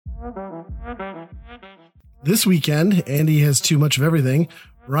This weekend, Andy has too much of everything.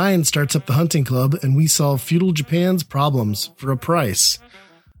 Ryan starts up the hunting club, and we solve feudal Japan's problems for a price.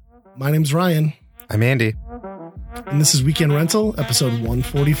 My name's Ryan. I'm Andy. And this is Weekend Rental, episode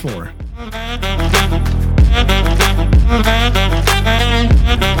 144.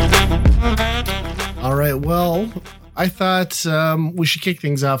 All right, well, I thought we should kick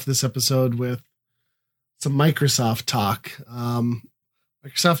things off this episode with some Microsoft talk.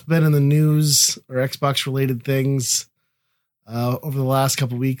 Microsoft's been in the news, or Xbox-related things, over the last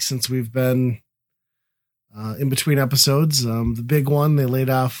couple of weeks since we've been in between episodes. The big one, they laid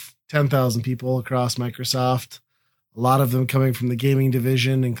off 10,000 people across Microsoft, a lot of them coming from the gaming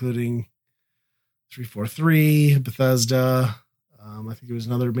division, including 343, Bethesda. I think it was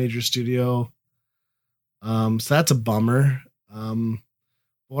another major studio. So that's a bummer.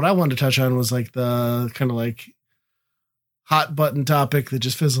 What I wanted to touch on was like the kind of like hot button topic that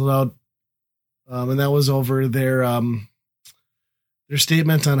just fizzled out. And that was over their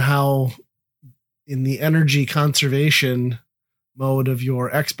statement on how in the energy conservation mode of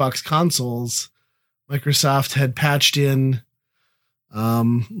your Xbox consoles, Microsoft had patched in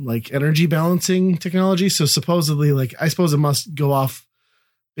like energy balancing technology. So supposedly, like, I suppose it must go off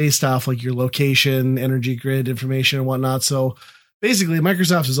based off like your location, energy grid information and whatnot. So basically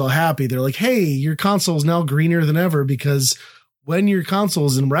Microsoft is all happy. They're like, hey, your console is now greener than ever, because when your console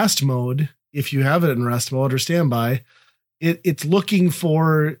is in rest mode, if you have it in rest mode or standby, it's looking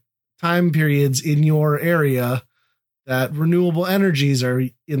for time periods in your area that renewable energies are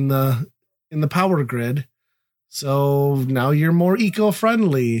in the power grid. So now you're more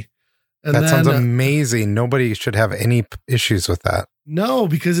eco-friendly. And that sounds amazing. Nobody should have any issues with that. No,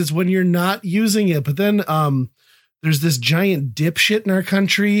 because it's when you're not using it. But then there's this giant dipshit in our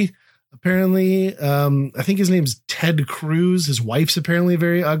country. Apparently, I think his name's Ted Cruz. His wife's apparently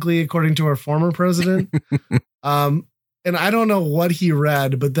very ugly, according to our former president. And I don't know what he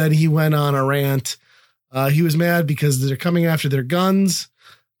read, but then he went on a rant. He was mad because they're coming after their guns,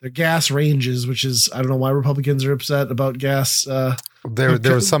 their gas ranges, which is, I don't know why Republicans are upset about gas. There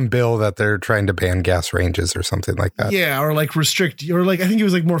was some bill that they're trying to ban gas ranges or something like that. Yeah, or like restrict, or like I think it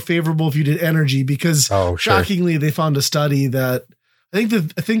was like more favorable if you did energy, because shockingly they found a study that I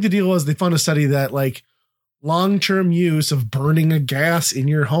think the deal was they found a study that like long-term use of burning a gas in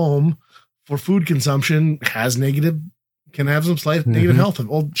your home for food consumption can have some slight negative health.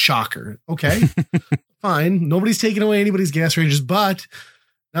 Oh, shocker. Okay, fine. Nobody's taking away anybody's gas ranges, but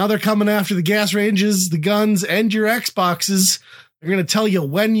now they're coming after the gas ranges, the guns, and your Xboxes. They're going to tell you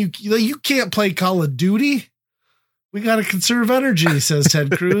when you can't play Call of Duty. We got to conserve energy, says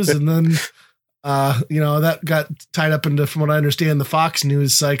Ted Cruz. And then, that got tied up into, from what I understand, the Fox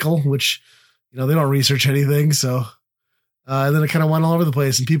News cycle, which, they don't research anything. So, and then it kind of went all over the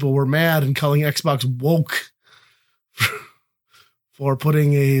place, and people were mad and calling Xbox woke for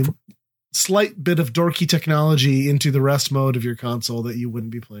putting a slight bit of dorky technology into the rest mode of your console that you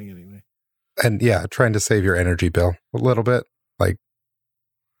wouldn't be playing anyway. And yeah, trying to save your energy bill a little bit. Like,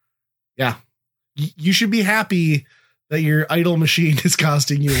 yeah, you should be happy that your idle machine is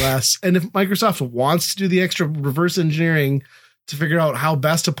costing you less. And if Microsoft wants to do the extra reverse engineering to figure out how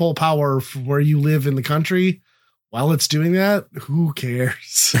best to pull power from where you live in the country while it's doing that, who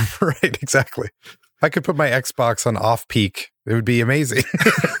cares? Right, exactly. If I could put my Xbox on off peak, it would be amazing.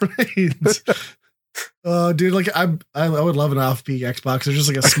 Right. Dude, like I would love an off-peak Xbox. There's just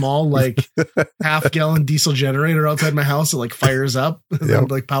like a small, like half-gallon diesel generator outside my house that like fires up and then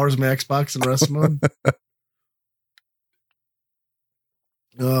like powers my Xbox in rest mode.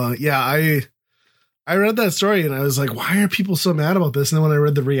 Yeah, I read that story and I was like, why are people so mad about this? And then when I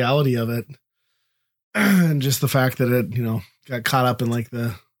read the reality of it, and just the fact that it, got caught up in like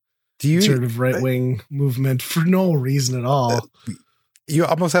the sort of right-wing movement for no reason at all. You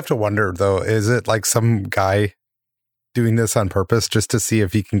almost have to wonder, though, is it like some guy doing this on purpose just to see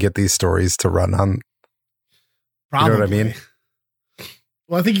if he can get these stories to run on? Probably. You know what I mean?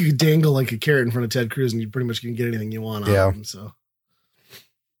 Well, I think you could dangle like a carrot in front of Ted Cruz and you pretty much can get anything you want on him. So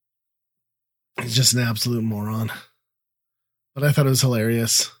he's just an absolute moron. But I thought it was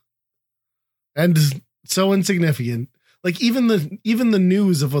hilarious. And so insignificant. Like even the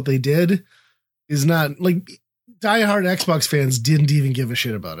news of what they did is not like diehard Xbox fans didn't even give a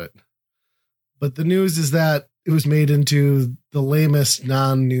shit about it. But the news is that it was made into the lamest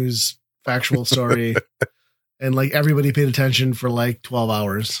non-news factual story. And like everybody paid attention for like 12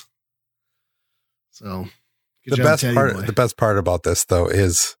 hours. So the best part about this though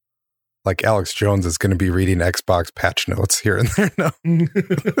is like Alex Jones is going to be reading Xbox patch notes here and there now.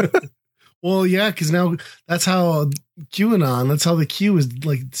 Well, yeah, because now that's how QAnon, that's how the Q is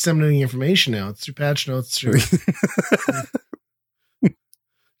like disseminating information now. It's through patch notes. Through,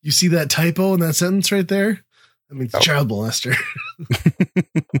 you see that typo in that sentence right there? I mean, child molester.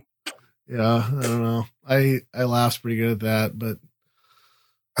 Yeah, I don't know. I laughed pretty good at that, but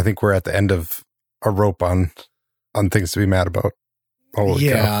I think we're at the end of a rope on things to be mad about. Holy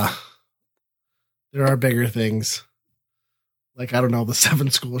cow. There are bigger things. Like, I don't know, the 7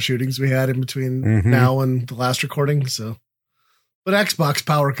 school shootings we had in between now and the last recording. So, but Xbox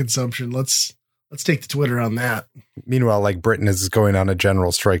power consumption, let's take the Twitter on that. Meanwhile, like Britain is going on a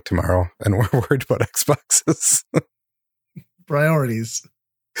general strike tomorrow and we're worried about Xboxes. Priorities.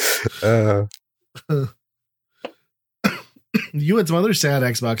 You had some other sad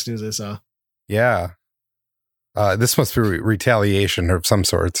Xbox news I saw. Yeah. This must be retaliation of some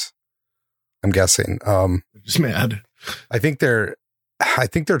sorts, I'm guessing. Just mad. I think they're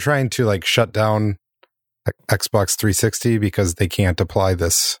trying to like shut down Xbox 360 because they can't apply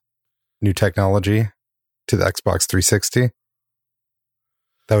this new technology to the Xbox 360.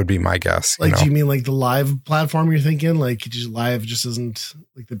 That would be my guess. Like, do you mean like the live platform you're thinking? Like, just live just isn't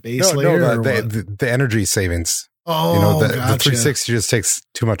like the base layer? No, the energy savings. Oh, the gotcha. 360 just takes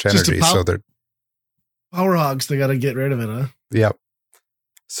too much energy. So they're power hogs. They got to get rid of it, huh? Yep.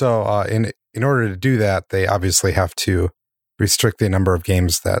 So in order to do that, they obviously have to restrict the number of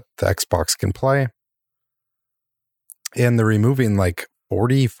games that the Xbox can play. And they're removing like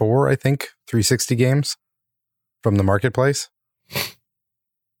 44, I think, 360 games from the marketplace.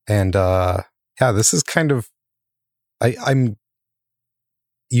 And this is kind of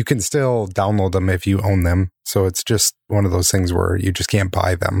you can still download them if you own them. So it's just one of those things where you just can't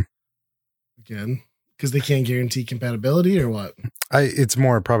buy them. Again, because they can't guarantee compatibility or what? It's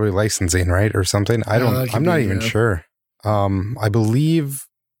more probably licensing, right? Or something. I'm not even sure. I believe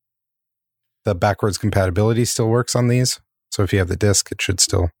the backwards compatibility still works on these. So if you have the disc, it should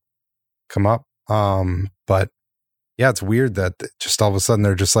still come up. But yeah, it's weird that just all of a sudden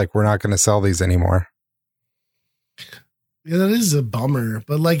they're just like, we're not going to sell these anymore. Yeah, that is a bummer.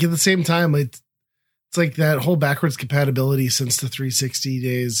 But like at the same time, it's like that whole backwards compatibility since the 360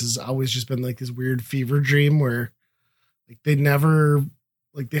 days has always just been like this weird fever dream where like they never,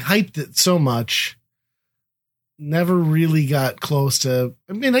 like they hyped it so much, never really got close to,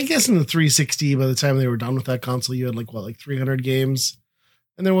 I mean, I guess in the 360, by the time they were done with that console, you had like 300 games.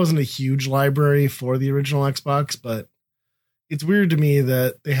 And there wasn't a huge library for the original Xbox, but it's weird to me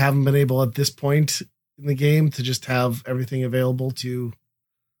that they haven't been able at this point in the game to just have everything available to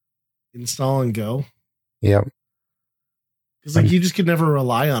install and go. Yep. Because like you just could never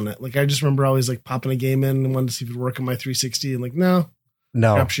rely on it. Like I just remember always like popping a game in and wanted to see if it would work on my 360 and like no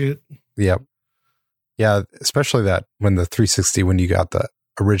crapshoot. Yep. Yeah, especially that when the 360 when you got the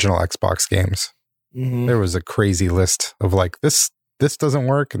original Xbox games, there was a crazy list of like this doesn't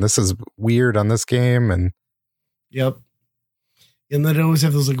work and this is weird on this game and yep. And then I'd always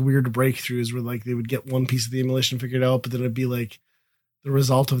have those like weird breakthroughs where like they would get one piece of the emulation figured out, but then it'd be like the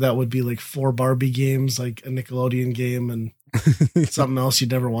result of that would be like 4 Barbie games, like a Nickelodeon game and something else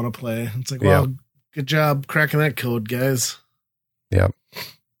you'd never want to play. It's like, well, good job cracking that code, guys. Yep.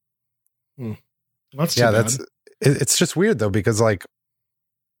 That's too bad. It's just weird though, because like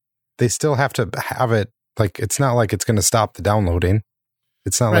they still have to have it. Like, it's not like it's going to stop the downloading.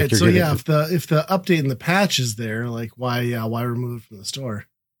 It's not like you're so yeah, if the update and the patch is there, like why remove it from the store?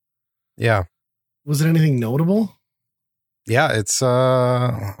 Yeah. Was it anything notable? Yeah, it's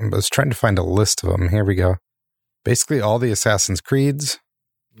I was trying to find a list of them. Here we go. Basically all the Assassin's Creeds.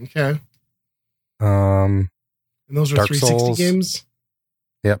 Okay. And those are Dark 360 Souls games?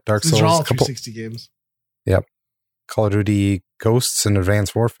 Yep, Dark Souls. These are all 360 games. Yep. Call of Duty Ghosts and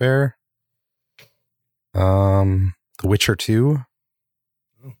Advanced Warfare. The Witcher 2.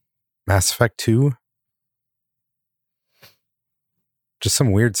 Mass Effect 2. Just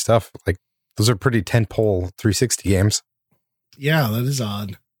some weird stuff. Like, those are pretty tentpole 360 games. Yeah, that is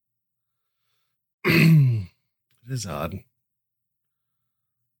odd. It is odd.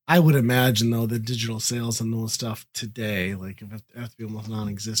 I would imagine, though, that digital sales and those stuff today, like, it have to be almost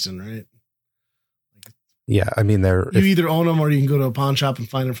non-existent, right? Yeah, I mean, you either own them or you can go to a pawn shop and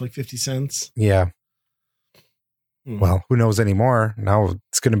find them for like 50 cents. Yeah. Well, who knows anymore? Now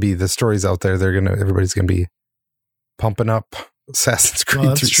it's going to be the stories out there. Everybody's going to be pumping up Assassin's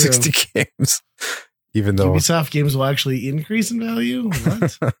Creed 360 games. Even though Ubisoft games will actually increase in value.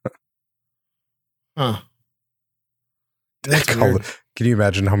 What? Huh. That's weird. Can you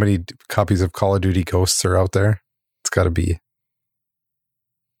imagine how many copies of Call of Duty Ghosts are out there? It's got to be.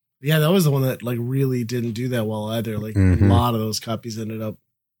 Yeah, that was the one that like really didn't do that well either. Like a lot of those copies ended up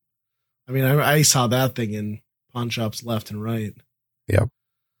I mean, I saw that thing in pawn shops left and right. Yep.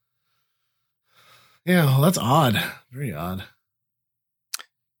 Yeah, well, that's odd. Very odd.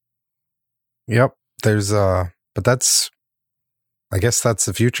 Yep. There's but I guess that's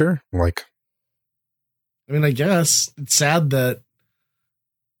the future. Like, I mean, I guess it's sad that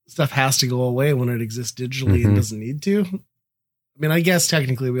stuff has to go away when it exists digitally and doesn't need to. I mean, I guess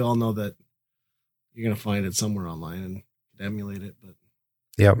technically we all know that you're going to find it somewhere online and emulate it, but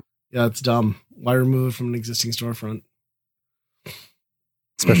yep. Yeah, it's dumb. Why remove it from an existing storefront?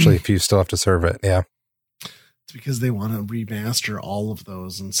 Especially if you still have to serve it. Yeah. It's because they want to remaster all of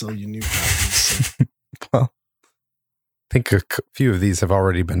those and sell you new copies. So. Well, I think a few of these have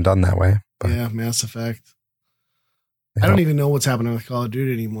already been done that way. But yeah, Mass Effect. I don't even know what's happening with Call of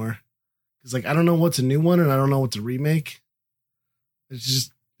Duty anymore. Because, like, I don't know what's a new one and I don't know what's a remake. It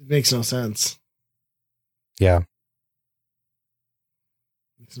makes no sense. Yeah.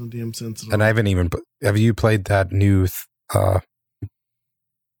 Makes no damn sense at all. And I haven't even, have you played that new, what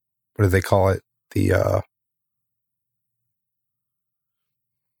do they call it? The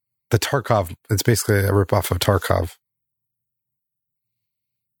Tarkov. It's basically a ripoff of Tarkov.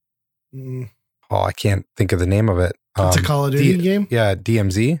 Oh, I can't think of the name of it. It's a Call of Duty game? Yeah,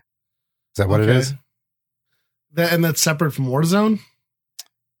 DMZ. Is that what it is? And that's separate from Warzone?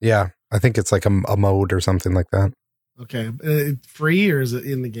 Yeah, I think it's like a mode or something like that. Okay. Free or is it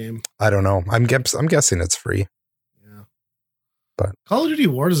in the game? I don't know. I'm guessing it's free. Yeah. But Call of Duty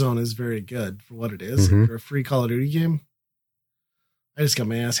Warzone is very good for what it is. Mm-hmm. For a free Call of Duty game. I just got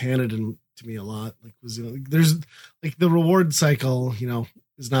my ass handed to me a lot. Like, there's like the reward cycle,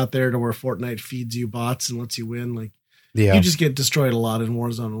 is not there to where Fortnite feeds you bots and lets you win. Like, you just get destroyed a lot in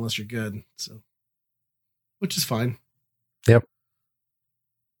Warzone unless you're good. So, which is fine. Yep.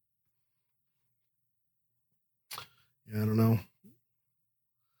 Yeah, I don't know.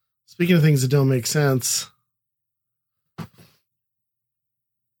 Speaking of things that don't make sense,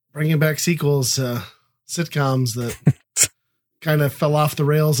 bringing back sequels to sitcoms that kind of fell off the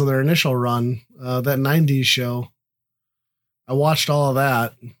rails of their initial run. That 90s show. I watched all of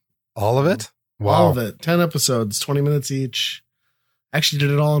that. All of it? Wow. All of it. 10 episodes, 20 minutes each. Actually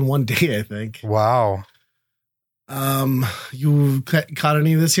did it all in one day, I think. Wow. You caught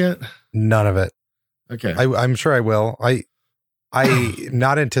any of this yet? None of it. Okay. I'm sure I will. I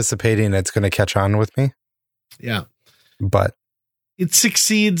not anticipating it's going to catch on with me. Yeah. But it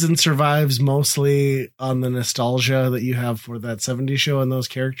succeeds and survives mostly on the nostalgia that you have for that 70s show and those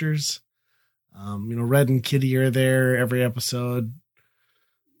characters. Red and Kitty are there every episode.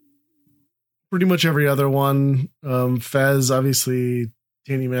 Pretty much every other one. Fez, obviously,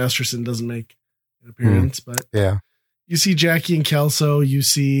 Danny Masterson doesn't make an appearance, but yeah, you see Jackie and Kelso, you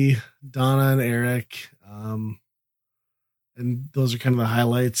see Donna and Eric, and those are kind of the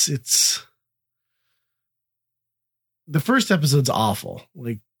highlights. It's the first episode's awful.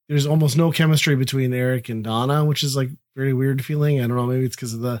 Like, there's almost no chemistry between Eric and Donna, which is like very weird feeling. I don't know, maybe it's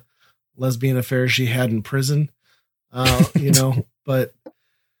because of the lesbian affair she had in prison, but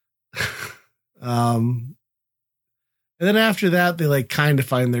and then after that they like kind of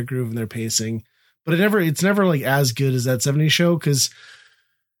find their groove and their pacing, but it's never like as good as that 70s show. Because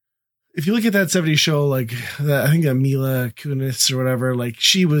if you look at that 70s show, like that, I think that Mila Kunis or whatever, like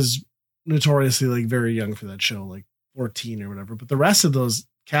she was notoriously like very young for that show, like 14 or whatever. But the rest of those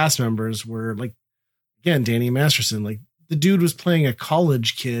cast members were like, again, Danny Masterson, like the dude was playing a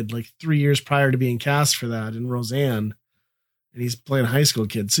college kid like 3 years prior to being cast for that in Roseanne, and he's playing a high school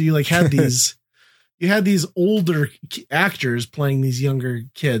kid. So you like had these, you had these older actors playing these younger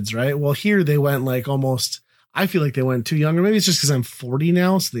kids, right? Well, here they went like almost, I feel like they went too young, or maybe it's just because I'm 40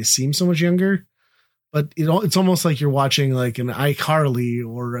 now, so they seem so much younger. But it's almost like you're watching like an iCarly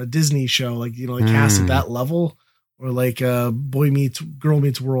or a Disney show, like, cast at that level, or like a Girl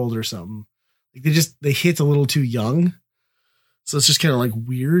Meets World or something. Like they hit a little too young. So it's just kind of like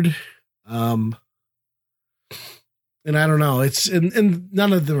weird. And I don't know. And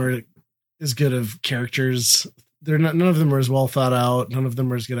none of them are as good of characters. None of them are as well thought out. None of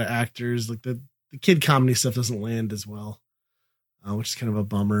them are as good at actors. Like the kid comedy stuff doesn't land as well, which is kind of a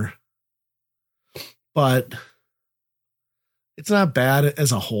bummer. But it's not bad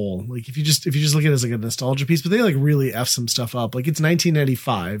as a whole. Like if you just look at it as like a nostalgia piece, but they like really F some stuff up. Like it's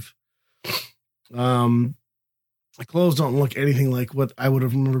 1995. The clothes don't look anything like what I would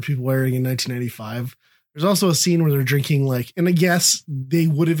have remembered people wearing in 1995. There's also a scene where they're drinking and I guess they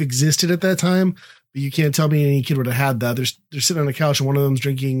would have existed at that time, but you can't tell me any kid would have had that. They're sitting on a couch and one of them's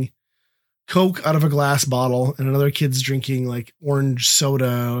drinking Coke out of a glass bottle and another kid's drinking like orange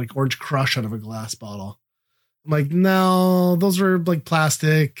soda, like Orange Crush out of a glass bottle. I'm like, no, those were like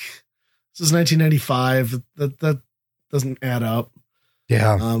plastic. This is 1995. That doesn't add up.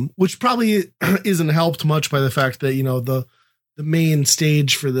 Yeah. Which probably isn't helped much by the fact that, the main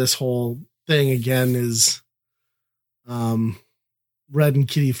stage for this whole thing again is Red and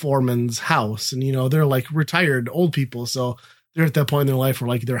Kitty Foreman's house. And, they're like retired old people. So they're at that point in their life where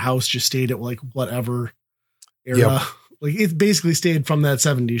like their house just stayed at like whatever era. Yep. Like it basically stayed from that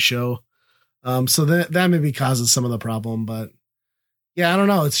 70s show. So that maybe causes some of the problem, but yeah, I don't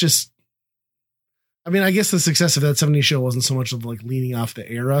know. It's just, I mean, I guess the success of that 70s show wasn't so much of like leaning off the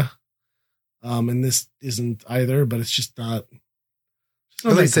era. And this isn't either, but it's just not.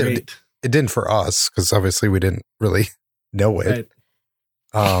 At least it didn't for us, because obviously we didn't really know it.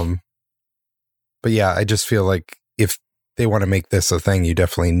 Right. But yeah, I just feel like if they want to make this a thing, you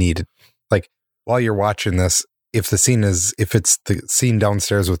definitely need, like, while you're watching this, if it's the scene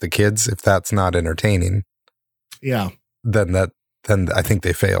downstairs with the kids, if that's not entertaining, yeah, then I think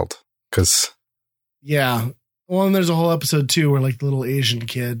they failed. Because yeah, well, and there's a whole episode too where like the little Asian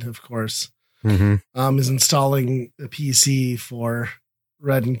kid, of course, is installing a PC for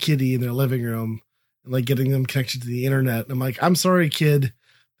Red and Kitty in their living room and like getting them connected to the internet. And I'm like, I'm sorry, kid,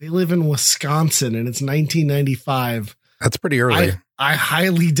 they live in Wisconsin and it's 1995. That's pretty early. I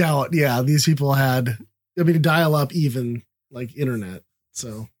highly doubt. Yeah, these people had, dial up even like internet.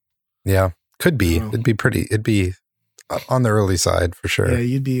 So yeah, could be. It'd be on the early side for sure.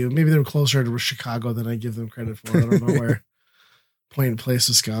 Yeah, maybe they were closer to Chicago than I give them credit for. I don't know where Point Place,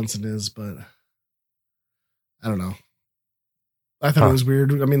 Wisconsin is, but I don't know. I thought it was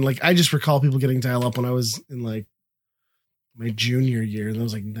weird. I mean, like I just recall people getting dial up when I was in like my junior year, and that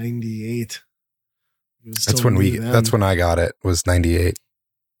was like 98. That's when I got it, was 98.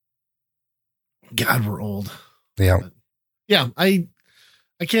 God, we're old. Yeah. But yeah. I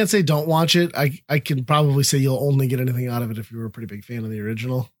can't say don't watch it. I can probably say you'll only get anything out of it if you were a pretty big fan of the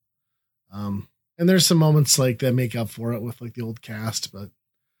original. And there's some moments like that make up for it with like the old cast, but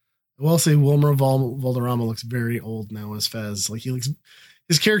I will say Wilmer Valderrama looks very old now as Fez. Like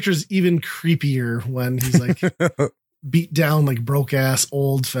his character's even creepier when he's like beat down, like broke ass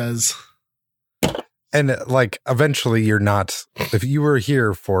old Fez. And like, eventually you're not, if you were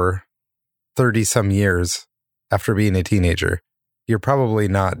here for 30 some years after being a teenager, you're probably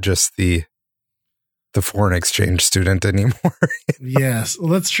not just the foreign exchange student anymore. Yes. Well,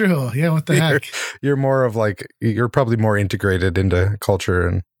 that's true. Yeah. What the heck? You're more of like, you're probably more integrated into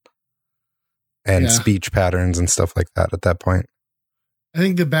culture and speech patterns and stuff like that at that point. I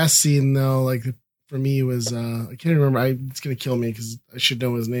think the best scene though, like for me was, I can't remember. It's going to kill me because I should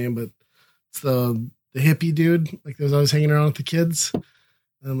know his name, but it's the hippie dude, like that was always hanging around with the kids.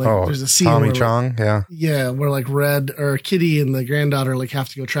 And like, there's a scene Tommy Chong. Like, yeah. Where like Red or Kitty and the granddaughter like have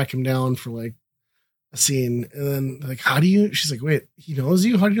to go track him down for like a scene. And then like, she's like, wait, he knows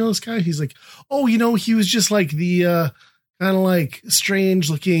you? How do you know this guy? He's like, oh, he was just like the, kind of like strange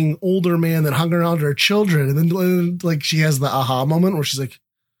looking older man that hung around her children. And then like, she has the aha moment where she's like,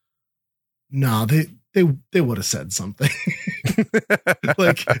 no, they would have said something.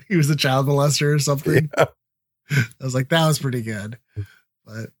 Like he was a child molester or something. Yeah. I was like, that was pretty good.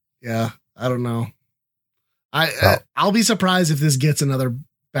 But yeah, I don't know. I'll be surprised if this gets another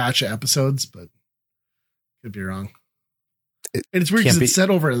batch of episodes, but could be wrong. And it's weird because it's set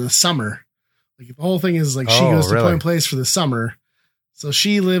over the summer. Like the whole thing is like she goes to Point Place for the summer. So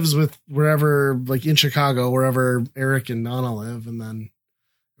she lives with wherever, like in Chicago, wherever Eric and Donna live, and then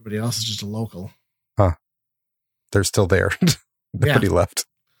everybody else is just a local. Huh. They're still there. Nobody left.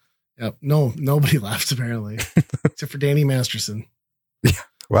 Yep. No, nobody left apparently. Except for Danny Masterson. Yeah.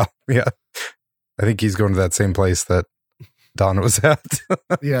 Well, yeah. I think he's going to that same place that Donna was at.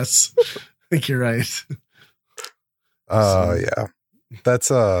 Yes. I think you're right. Yeah. That's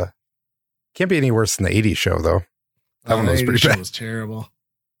can't be any worse than the 80s show though. That one was pretty bad. Was terrible.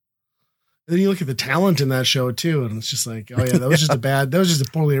 And then you look at the talent in that show too, and it's just like, oh yeah, that was just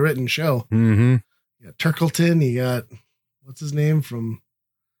a poorly written show. Mm-hmm. You got Turkleton, you got what's his name from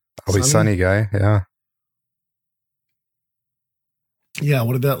Always Sunny guy, yeah. Yeah,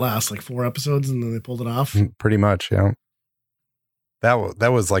 what did that last? Like 4 episodes, and then they pulled it off? Pretty much, yeah. That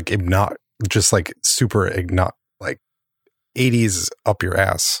was like just like super like 80s up your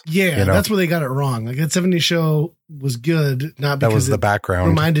ass. Yeah, that's where they got it wrong. Like that 70s show was good, not because that was the background.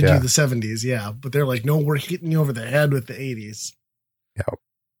 Reminded you of the 70s, yeah. But they're like, no, we're hitting you over the head with the 80s. Yeah.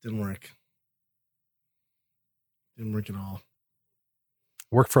 Didn't work. Didn't work at all.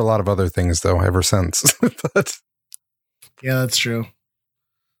 Worked for a lot of other things though, ever since. But yeah, that's true.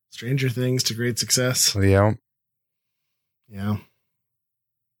 Stranger Things to great success. Yeah. Yeah.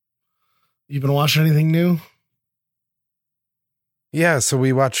 You been watching anything new? Yeah, so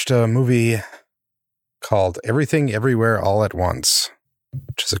we watched a movie called Everything Everywhere All at Once,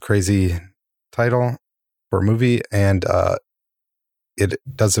 which is a crazy title for a movie, and it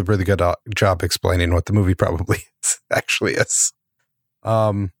does a really good job explaining what the movie probably actually is.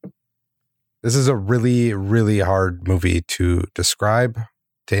 This is a really, really hard movie to describe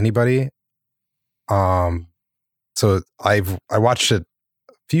to anybody. So I watched it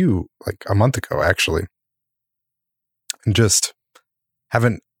a month ago, actually, and just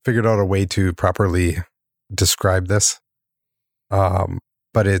haven't figured out a way to properly describe this.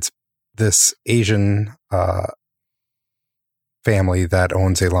 But it's this Asian family that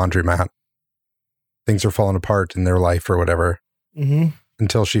owns a laundromat. Things are falling apart in their life or whatever. Mm-hmm.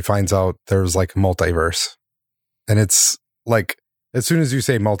 Until she finds out there's like a multiverse. And it's like, as soon as you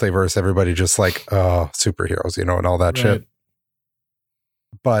say multiverse, everybody just like, superheroes, and all that shit.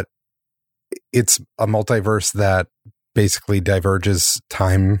 But it's a multiverse that basically diverges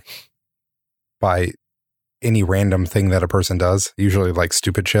time by any random thing that a person does, usually like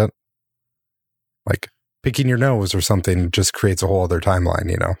stupid shit. Like picking your nose or something just creates a whole other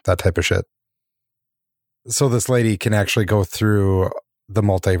timeline, that type of shit. So this lady can actually go through the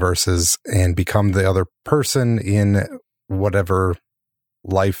multiverses and become the other person in whatever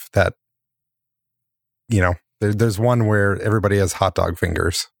life that, there's one where everybody has hot dog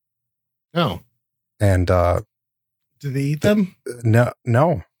fingers. Oh. And do they eat them?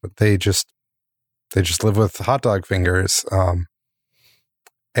 No, but they just live with hot dog fingers.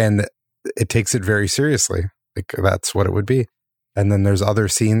 And it takes it very seriously. Like that's what it would be. And then there's other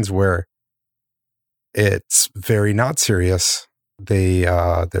scenes where it's very not serious.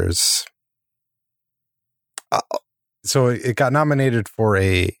 So it got nominated for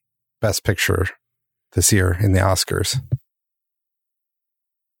a Best Picture this year in the Oscars.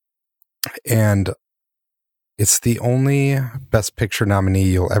 And it's the only Best Picture nominee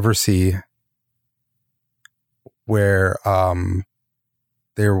you'll ever see where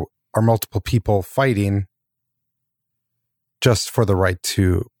there are multiple people fighting just for the right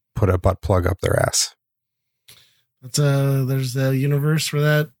to put a butt plug up their ass. There's a universe where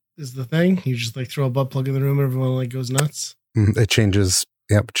that is the thing. You just like throw a butt plug in the room and everyone like goes nuts. It changes.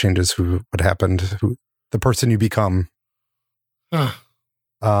 Yep. Changes what happened, the person you become. Huh.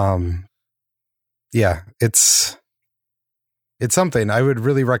 Yeah, it's something. I would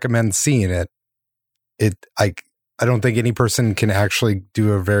really recommend seeing it. I don't think any person can actually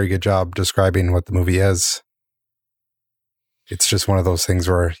do a very good job describing what the movie is. It's just one of those things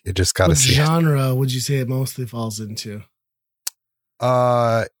where you just got to see. What genre would you say it mostly falls into?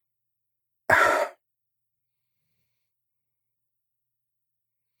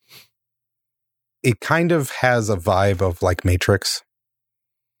 It kind of has a vibe of like Matrix,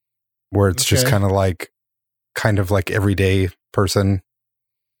 where it's just kind of like everyday person.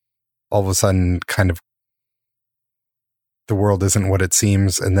 All of a sudden, kind of the world isn't what it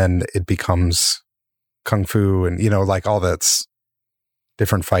seems, and then it becomes kung fu and like all that's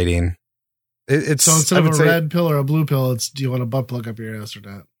different fighting. It's so instead of a red pill or a blue pill, it's do you want a butt plug up your ass or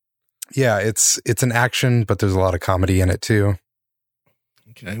not? Yeah, it's an action, but there's a lot of comedy in it too.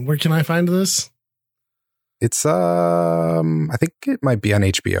 Okay, where can I find this? It's I think it might be on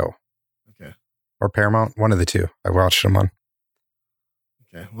HBO. Okay, or Paramount, one of the two. I watched them on.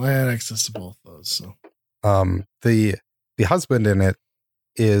 Okay, well I had access to both those. So the husband in it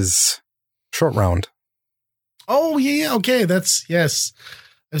is Short Round. Oh yeah, okay. Yes.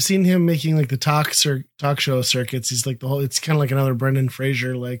 I've seen him making like the talk show circuits. He's like it's kind of like another Brendan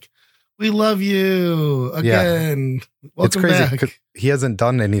Fraser, like, we love you again. Yeah. Welcome it's crazy back. He hasn't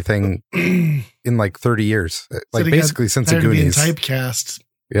done anything in like 30 years. Like basically since the Goonies. Typecast.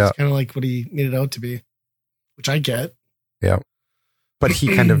 Yeah. It's kind of like what he made it out to be, which I get. Yeah. But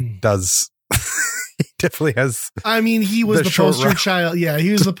he kind of does. He definitely has. I mean, he was the poster child. Yeah.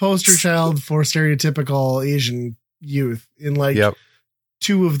 He was the poster child for stereotypical Asian youth in like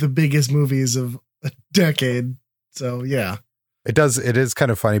two of the biggest movies of a decade. So yeah. It is kind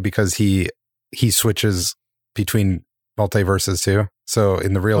of funny because he switches between multiverses too. So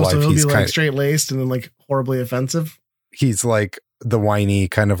in the real life, he's like straight laced and then like horribly offensive. He's like the whiny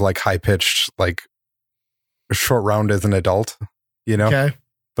kind of like high pitched, like Short Round as an adult, Okay.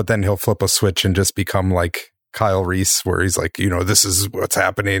 But then he'll flip a switch and just become like Kyle Reese, where he's like, this is what's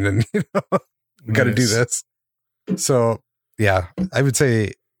happening, and we got to do this. So yeah, I would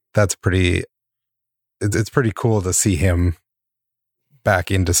say that's it's pretty cool to see him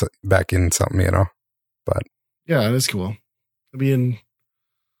back in something, but yeah, it is cool. I mean,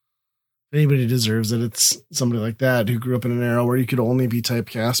 if anybody deserves it, it's somebody like that who grew up in an era where you could only be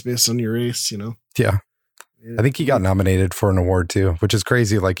typecast based on your race, Yeah. I think he got nominated for an award too, which is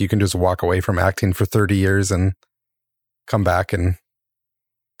crazy. Like you can just walk away from acting for 30 years and come back, and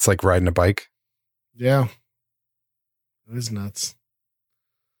it's like riding a bike. Yeah. It is nuts.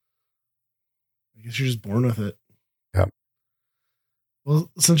 I guess you're just born with it. Yeah.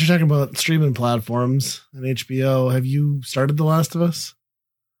 Well, since you're talking about streaming platforms and HBO, have you started The Last of Us?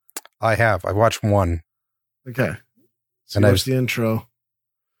 I have. I watched one. Okay. So and watched the intro.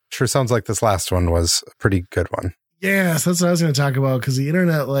 Sure sounds like this last one was a pretty good one. Yeah, so that's what I was going to talk about, because the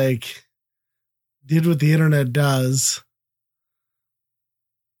internet did what the internet does.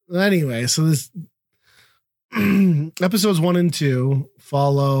 Anyway, so this episodes 1 and 2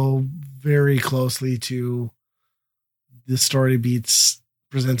 follow very closely to the story beats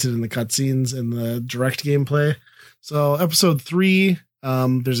presented in the cutscenes and the direct gameplay. So episode 3,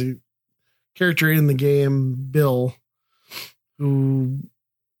 there's a character in the game, Bill, who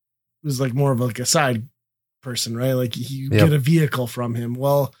was more of a side person, right? Like you get a vehicle from him.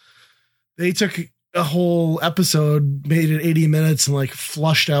 Well, they took a whole episode, made it 80 minutes, and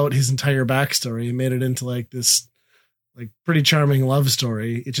flushed out his entire backstory and made it into this pretty charming love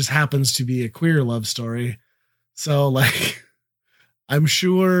story. It just happens to be a queer love story. So I'm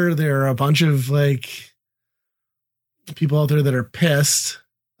sure there are a bunch of people out there that are pissed.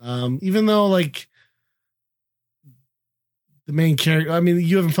 Even though the main character, I mean,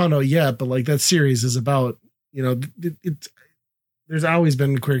 you haven't found out yet, but that series is about, there's always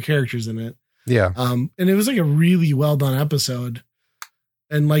been queer characters in it. Yeah. And it was a really well done episode.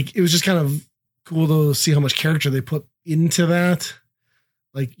 And it was just kind of cool to see how much character they put into that.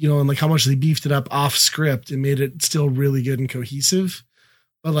 And how much they beefed it up off script and made it still really good and cohesive.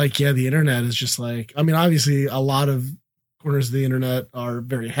 But the internet is just I mean, obviously a lot of corners of the internet are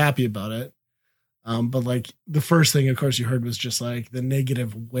very happy about it. But the first thing, of course, you heard was just the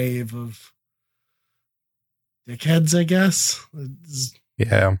negative wave of dickheads, I guess.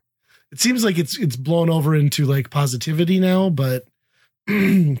 Yeah. It seems it's blown over into positivity now, but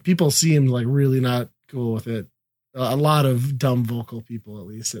people seemed really not cool with it. A lot of dumb vocal people, at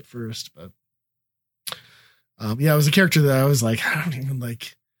least at first, but it was a character that I was I don't even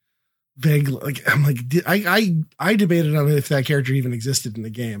vague. I debated on if that character even existed in the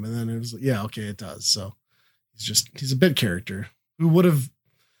game, and then it was okay, it does. So he's a bit character who would have,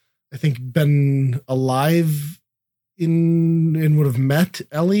 I think, been alive and would have met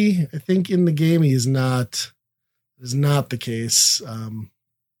Ellie. I think in the game he is not the case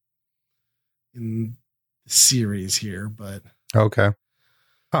in the series here, but okay.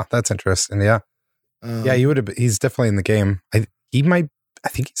 That's interesting. Yeah. He would have. He's definitely in the game. I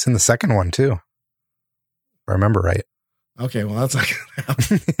think he's in the second one too. If I remember right. Okay, well that's not gonna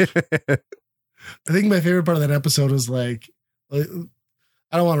happen. I think my favorite part of that episode was I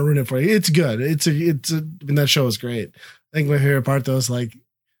don't want to ruin it for you. It's good. I mean, that show is great. I think my favorite part though is they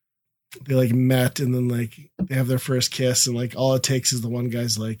met and then they have their first kiss, and all it takes is the one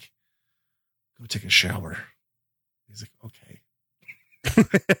guy's go take a shower. He's okay.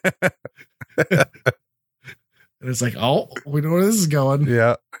 And it's oh, we know where this is going.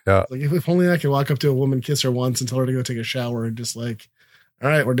 Yeah. Yeah. If only I could walk up to a woman, kiss her once, and tell her to go take a shower, and just all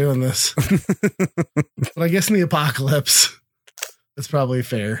right, we're doing this. But I guess in the apocalypse, that's probably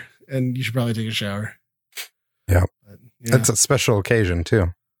fair, and you should probably take a shower. Yeah. But, that's a special occasion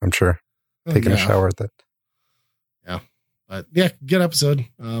too, I'm sure. Taking a shower at that. Yeah. But good episode.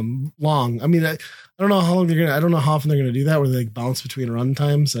 Long. I mean, I don't know how long I don't know how often they're gonna do that, where they bounce between run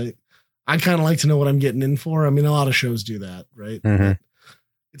times. I kind of like to know what I'm getting in for. I mean, a lot of shows do that, right? Mm-hmm.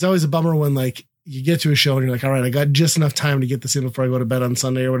 It's always a bummer when you get to a show and you're all right, I got just enough time to get this in before I go to bed on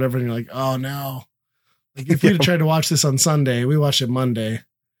Sunday or whatever. And you're oh no. If we'd tried to watch this on Sunday, we watched it Monday.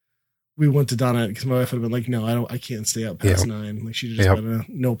 We wouldn't have done it because my wife would have been no, I can't stay up past 9. She'd just been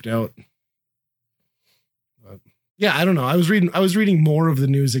noped out. But I don't know. I was reading more of the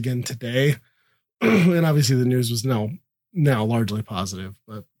news again today. And obviously the news was now largely positive,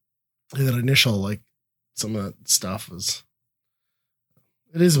 but that initial, some of that stuff was,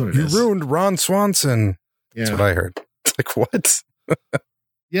 it is what it is. You ruined Ron Swanson. Yeah. That's what I heard. It's what?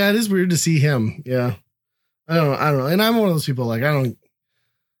 Yeah, it is weird to see him. Yeah. I don't know. And I'm one of those people, I don't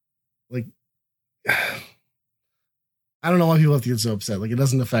know why people have to get so upset. It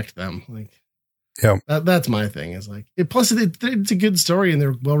doesn't affect them. Yeah. That's my thing is plus it's a good story and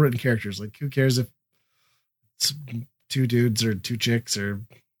they're well-written characters. Who cares if it's 2 dudes or 2 chicks or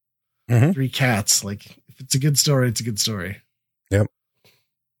 3 cats? If it's a good story, it's a good story. Yep.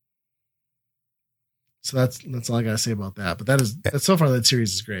 So that's all I gotta say about that. But that's so far that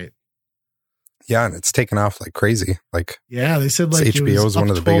series is great. Yeah, and it's taken off like crazy. They said HBO is one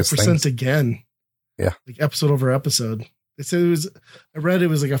of the biggest things again. Yeah. Like episode over episode. They said I read it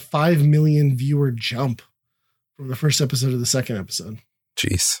was like a 5 million viewer jump from the first episode to the second episode.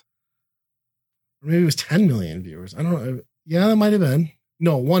 Jeez. Or maybe it was 10 million viewers. I don't know. Yeah, that might have been.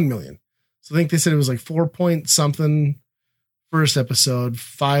 No, 1 million. So I think they said it was like 4 point something first episode,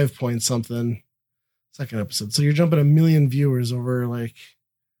 5 point something second episode. So you're jumping 1 million viewers over like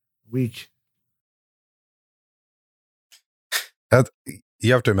a week.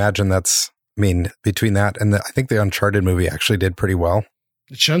 You have to imagine between that and I think the Uncharted movie actually did pretty well.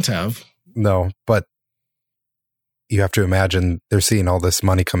 It shouldn't have. No, but you have to imagine they're seeing all this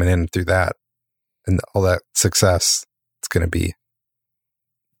money coming in through that and all that success. It's going to be.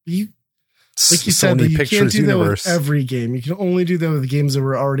 Like you said, you can't do that with every game. You can only do that with games that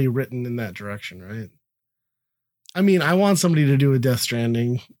were already written in that direction, right? I mean, I want somebody to do a Death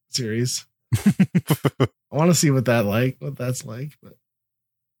Stranding series. I want to see what that's like. But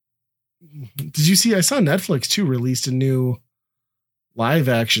did you see? I saw Netflix too released a new live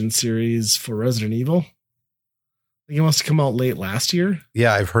action series for Resident Evil. I think it must have come out late last year.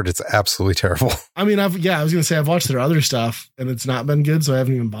 Yeah, I've heard it's absolutely terrible. I mean, I was going to say I've watched their other stuff and it's not been good, so I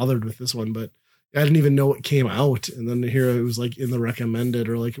haven't even bothered with this one. But I didn't even know it came out, and then here it was like in the recommended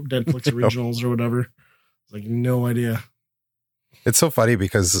or like Netflix originals or whatever. Like no idea. It's so funny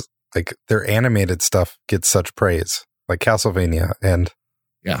because like their animated stuff gets such praise, like Castlevania and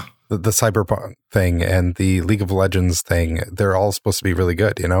the Cyberpunk thing and the League of Legends thing. They're all supposed to be really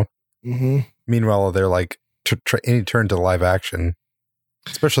good, you know. Mm-hmm. Meanwhile, they're like any turn to live action,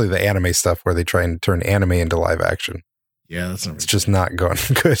 especially the anime stuff where they try and turn anime into live action. Yeah, that's not. It's just not going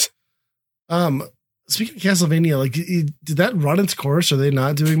good. Speaking of Castlevania, like did that run its course? Are they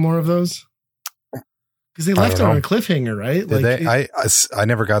not doing more of those? Because they left it on a cliffhanger, right? Did like I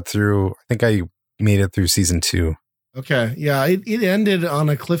never got through. I think I made it through season 2. Okay, yeah, it ended on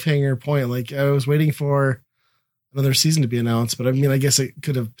a cliffhanger point. Like I was waiting for another season to be announced, but I mean, I guess it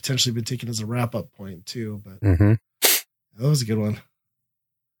could have potentially been taken as a wrap up point too. But that was a good one.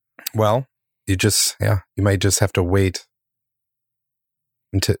 Well, you might just have to wait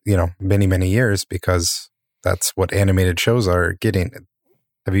until many years because that's what animated shows are getting.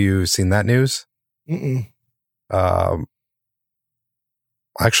 Have you seen that news? Mm-mm.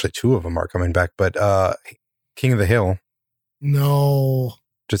 Actually 2 of them are coming back, but King of the Hill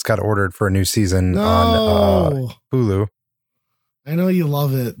just got ordered for a new season on Hulu. I know you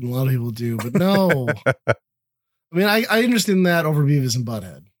love it, and a lot of people do, but no. I mean, I understand that over Beavis and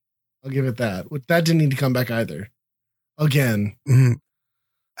Butthead. I'll give it that. That didn't need to come back either. Again.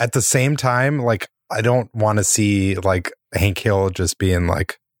 At the same time, like, I don't want to see, like, Hank Hill just being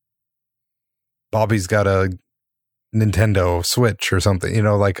like, Bobby's got a Nintendo Switch or something,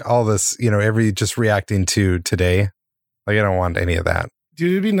 like all this, just reacting to today. Like, I don't want any of that.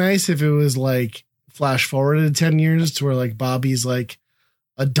 Dude, it'd be nice if it was like flash forwarded 10 years to where like Bobby's like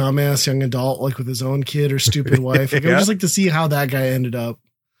a dumbass young adult, like with his own kid or stupid wife. Like, I would just like to see how that guy ended up.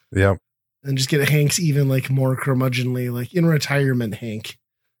 Yep. And just get Hank's even like more curmudgeonly, like in retirement Hank.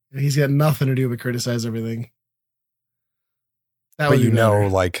 He's got nothing to do but criticize everything. That but you know,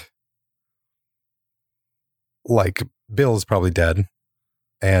 like Bill's probably dead,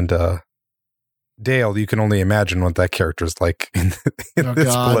 and Dale, you can only imagine what that character's like in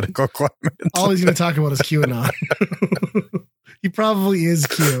this political climate. All he's going to talk about is QAnon. He probably is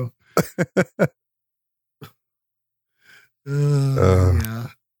Q. Yeah,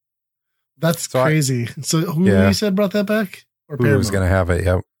 that's crazy. So who you said brought that back? Or Paramount? Who's going to have it?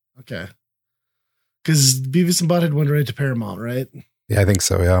 Yep. Okay. Because Beavis and Butthead went right to Paramount, right? Yeah, I think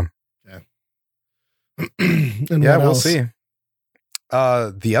so. Yeah. And yeah, we'll see.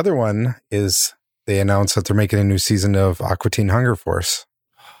 The other one is they announced that they're making a new season of Aqua Teen Hunger Force,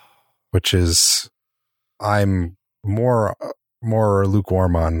 which is I'm more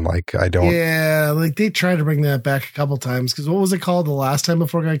lukewarm on. Like, I don't. Yeah, like they tried to bring that back a couple times because what was it called the last time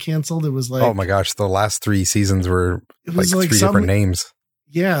before it got canceled? It was like, oh my gosh, the last 3 seasons were like 3 different names.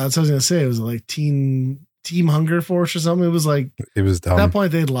 Yeah, that's what I was gonna say. It was like Team Hunger Force or something. It was dumb. At that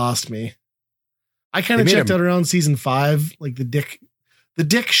point they'd lost me. I kind of checked out around season 5. Like the dick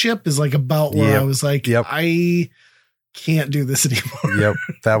ship is like about where I was like, I can't do this anymore. Yep.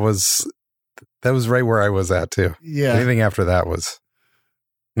 That was right where I was at too. Yeah. Anything after that was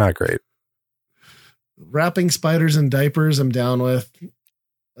not great. Wrapping spiders in diapers, I'm down with.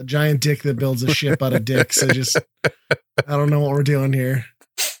 A giant dick that builds a ship out of dicks. I don't know what we're doing here.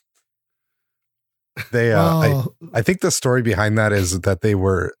 They, I think the story behind that is that they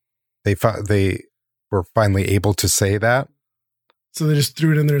were finally able to say that. So they just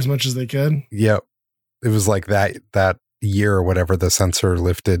threw it in there as much as they could. Yep. It was like that year or whatever the censor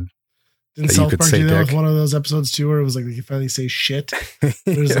lifted Didn't South Park do that with one of those episodes too, where it was like you finally say shit?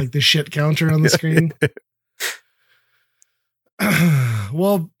 There's like the shit counter on the screen.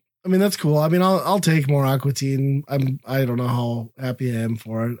 Well, I mean, that's cool. I mean, I'll take more Aqua Teen. I don't know how happy I am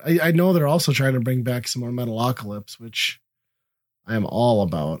for it. I know they're also trying to bring back some more Metalocalypse, which I am all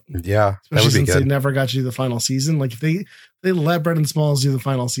about. Yeah, especially since they never got to do the final season. Like if they let Brendan Smalls do the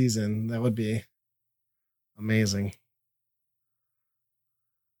final season, that would be amazing.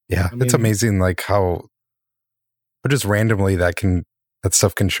 Yeah, it's amazing like how just randomly that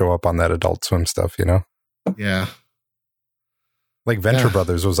stuff can show up on that Adult Swim stuff, you know? Yeah. Like Venture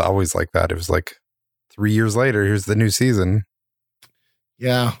Brothers was always like that. It was like 3 years later, here's the new season.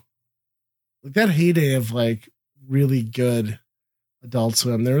 Yeah. Like that heyday of like really good Adult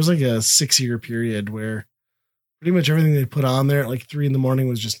Swim. There was like a 6-year period where pretty much everything they put on there at like 3 a.m.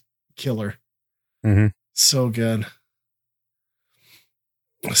 was just killer. Mm-hmm. So good.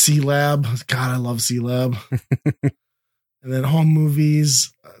 C-Lab. God, I love C-Lab. And then home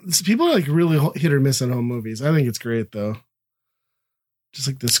movies. People are like really hit or miss on home movies. I think it's great though. Just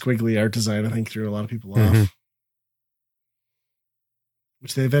like the squiggly art design, I think threw a lot of people off.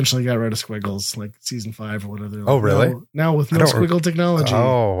 Which they eventually got rid of squiggles, like season 5 or whatever. Like, oh, really? Now with no squiggle technology.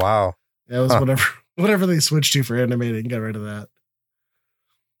 Oh, wow. Yeah, it was whatever they switched to for animating, got rid of that.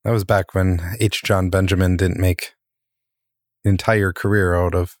 That was back when H. John Benjamin didn't make an entire career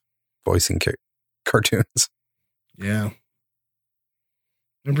out of voicing cartoons. Yeah.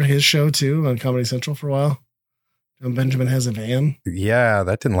 Remember his show too on Comedy Central for a while? John Benjamin Has a Van. Yeah,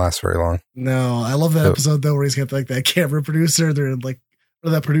 that didn't last very long. No, I love that episode though where he's got like that camera producer. They're like, or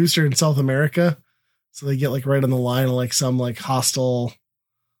that producer in South America. So they get like right on the line of like some like hostile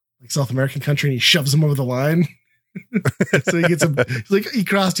like South American country and he shoves him over the line. So he gets him, like he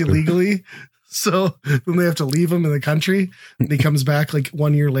crossed illegally. So then they have to leave him in the country. And he comes back like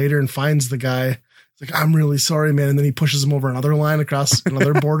 1 year later and finds the guy. He's like, I'm really sorry, man. And then he pushes him over another line across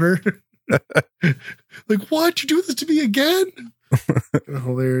another border. Like, why'd you do this to me again?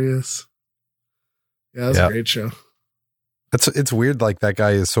 Hilarious. Yeah, that's a great show. It's weird. Like that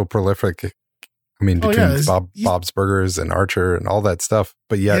guy is so prolific. I mean, between Bob's Burgers and Archer and all that stuff.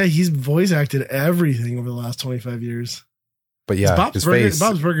 But yeah, he's voice acted everything over the last 25 years. But yeah, Bob's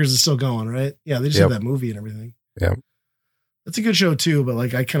Burgers is still going, right? Yeah, they just had that movie and everything. Yeah, that's a good show too. But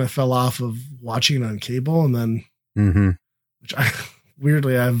like, I kind of fell off of watching it on cable, and then which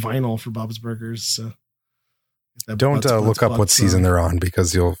weirdly I have vinyl for Bob's Burgers. So don't look up what season they're on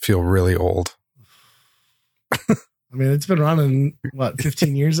because you'll feel really old. I mean, it's been running,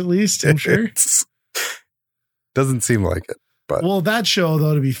 15 years at least, I'm sure. Doesn't seem like it. But well, that show,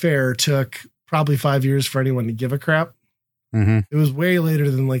 though, to be fair, took probably 5 years for anyone to give a crap. Mm-hmm. It was way later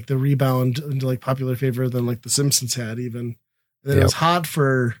than like the rebound into like popular favor than like The Simpsons had even. And then it was hot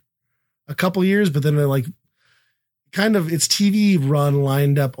for a couple years, but then it like kind of its TV run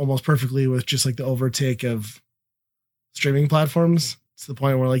lined up almost perfectly with just like the overtake of streaming platforms. To the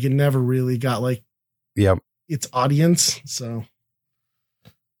point where like it never really got like its audience. So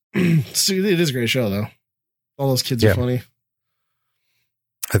it is a great show though. All those kids are funny.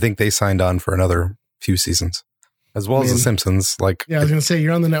 I think they signed on for another few seasons as well as The Simpsons. Like, I was going to say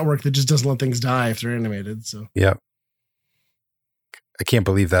you're on the network that just doesn't let things die if they're animated. So yeah, I can't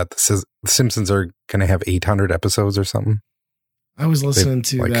believe that The Simpsons are going to have 800 episodes or something. I was listening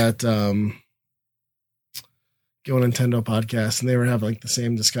to that Go Nintendo podcast, and they were having like the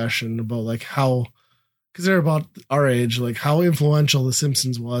same discussion about like how, because they're about our age, like how influential The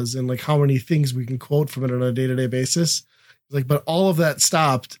Simpsons was and like how many things we can quote from it on a day-to-day basis. Like, but all of that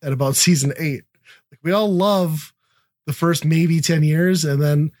stopped at about season 8. Like we all love the first maybe 10 years. And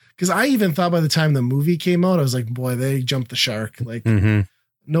then, because I even thought by the time the movie came out, I was like, boy, they jumped the shark. Like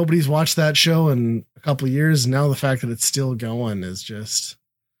nobody's watched that show in a couple of years. Now the fact that it's still going is just,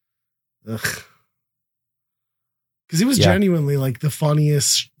 ugh. Because it was genuinely like the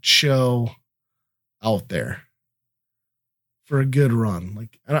funniest show out there for a good run.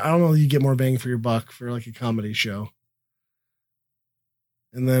 Like, I don't know, you get more bang for your buck for like a comedy show.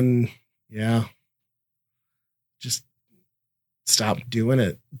 And then, just stop doing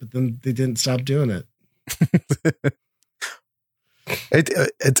it. But then they didn't stop doing it.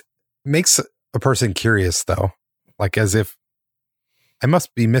 It makes a person curious though. Like as if I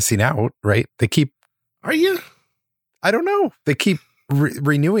must be missing out, right? They keep. Are you? I don't know. They keep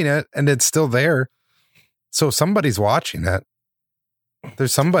renewing it and it's still there. So somebody's watching it.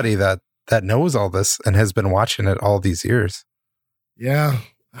 There's somebody that knows all this and has been watching it all these years. Yeah.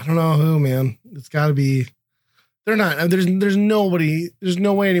 I don't know who, man. It's got to be. They're not. There's nobody. There's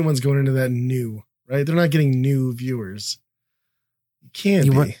no way anyone's going into that new, right? They're not getting new viewers. You can't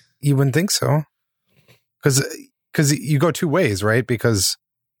be. You wouldn't think so. Because you go two ways, right? Because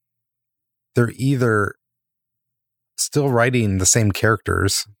they're either still writing the same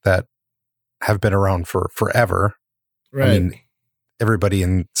characters that have been around for forever. Right. I mean, everybody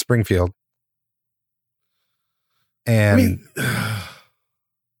in Springfield. And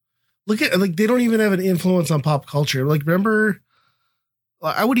look at, like, they don't even have an influence on pop culture. Like, remember,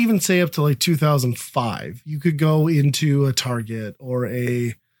 I would even say up to like 2005, you could go into a Target or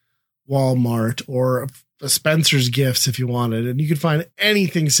a Walmart or a Spencer's Gifts if you wanted, and you could find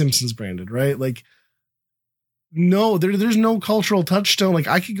anything Simpsons branded, right? Like, no, there's no cultural touchstone. Like,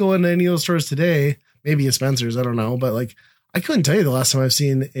 I could go into any of those stores today, maybe a Spencer's, I don't know, but like, I couldn't tell you the last time I've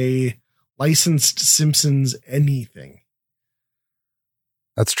seen a licensed Simpsons anything.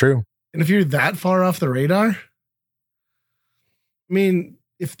 That's true. And if you're that far off the radar, I mean,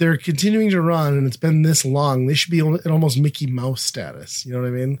 if they're continuing to run and it's been this long, they should be at almost Mickey Mouse status. You know what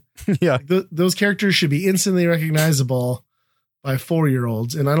I mean? Yeah. Like those characters should be instantly recognizable by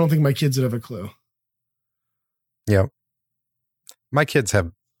 4-year-olds. And I don't think my kids would have a clue. Yeah. My kids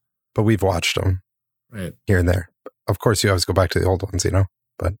have, but we've watched them right here and there. Of course, you always go back to the old ones,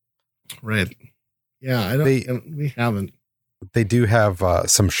 but. Right. Yeah. We haven't. They do have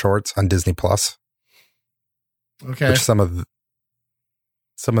some shorts on Disney Plus. Okay. Which some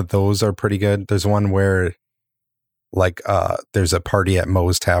of those are pretty good. There's one where like there's a party at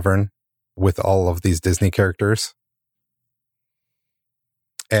Moe's Tavern with all of these Disney characters.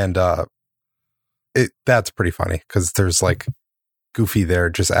 And that's pretty funny because there's like Goofy there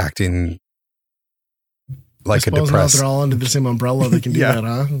just acting like a depressed. They're all under the same umbrella. They can do that,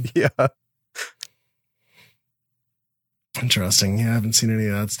 huh? Yeah. Interesting. Yeah, I haven't seen any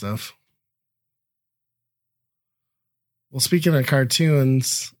of that stuff. Well, speaking of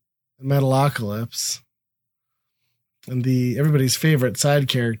cartoons, Metalocalypse, and everybody's favorite side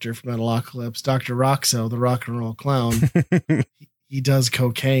character from Metalocalypse, Dr. Roxo, the rock and roll clown, he does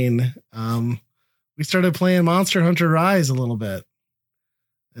cocaine. We started playing Monster Hunter Rise a little bit,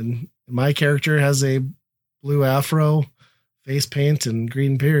 and my character has a blue afro, face paint, and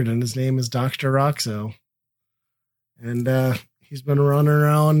green beard, and his name is Dr. Roxo. And he's been running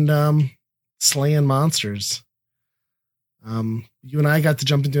around slaying monsters. You and I got to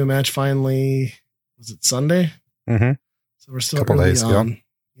jump into a match finally. Was it Sunday? Mm-hmm. So we're still a couple days ago.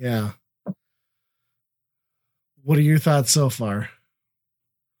 Yeah. What are your thoughts so far?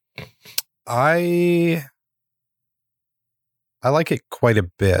 I like it quite a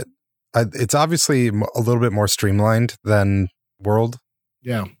bit. It's obviously a little bit more streamlined than World.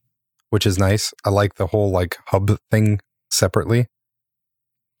 Yeah. Which is nice. I like the whole like hub thing separately,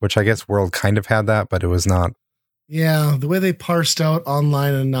 which I guess World kind of had that, but it was not. Yeah, the way they parsed out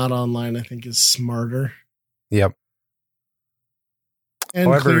online and not online, I think, is smarter. Yep.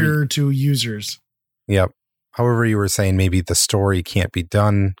 And clearer to users. Yep. However, you were saying maybe the story can't be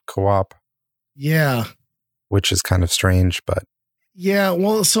done co-op. Yeah. Which is kind of strange, but. Yeah,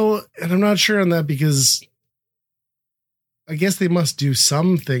 well, and I'm not sure on that because I guess they must do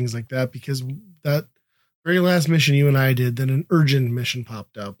some things like that because that very last mission you and I did, then an urgent mission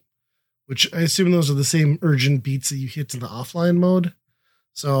popped up, which I assume those are the same urgent beats that you hit in the offline mode.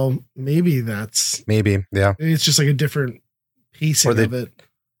 So maybe yeah. Maybe it's just like a different pacing of it.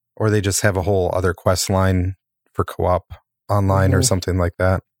 Or they just have a whole other quest line for co-op online or something like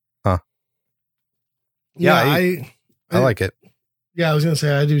that. Huh. Yeah, I like it. Yeah, I was going to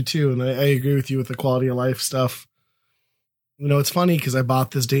say I do too. And I agree with you with the quality of life stuff. You know, it's funny because I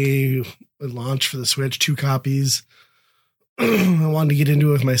bought this day at launch for the Switch, 2 copies. I wanted to get into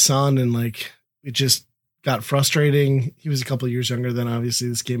it with my son, and like it just got frustrating. He was a couple of years younger than obviously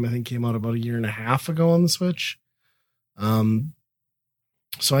this game I think came out about 1.5 years ago on the Switch.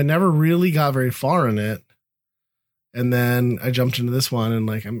 So I never really got very far in it. And then I jumped into this one and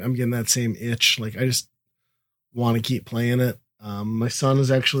like I'm getting that same itch. Like I just want to keep playing it. My son has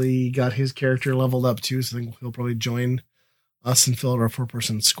actually got his character leveled up too, so I think he'll probably join us and fill out our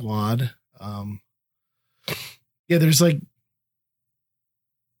 4-person squad. Yeah, there's like,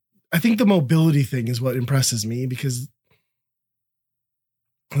 I think the mobility thing is what impresses me because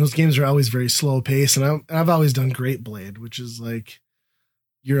those games are always very slow paced, and I've always done Great Blade, which is like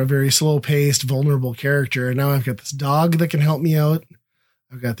you're a very slow paced, vulnerable character, and now I've got this dog that can help me out.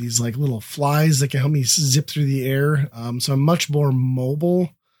 I've got these like little flies that can help me zip through the air. So I'm much more mobile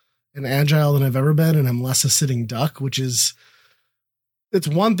and agile than I've ever been, and I'm less a sitting duck, which is it's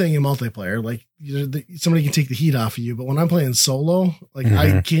one thing in multiplayer. Like somebody can take the heat off of you, but when I'm playing solo, like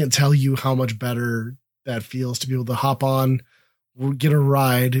I can't tell you how much better that feels to be able to hop on, get a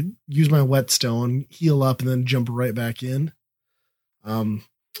ride, use my whetstone, heal up, and then jump right back in.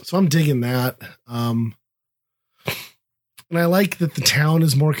 So I'm digging that. And I like that the town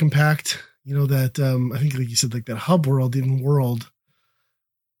is more compact. You know, that I think, like you said, like that hub world, even world,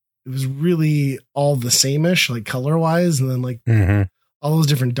 it was really all the same-ish, like color-wise, and then like all those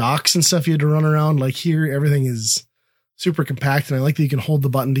different docks and stuff you had to run around. Like here, everything is super compact, and I like that you can hold the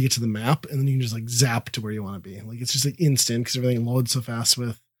button to get to the map, and then you can just like zap to where you want to be. Like it's just like instant because everything loads so fast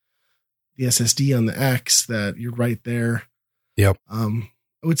with the SSD on the X that you're right there. Yep. I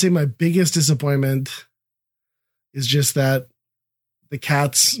would say my biggest disappointment is just that the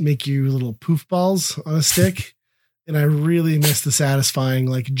cats make you little poof balls on a stick. And I really miss the satisfying,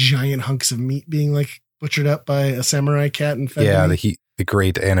 like giant hunks of meat being like butchered up by a samurai cat and fed. Yeah. The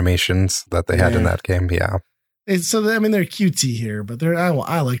great animations that they had in that game. Yeah. So, I mean, they're cutesy here, but I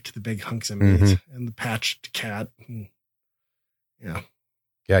liked the big hunks of meat and the patched cat. And, yeah.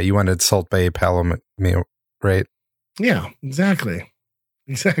 Yeah. You wanted Salt Bay Palomino, right? Yeah, exactly.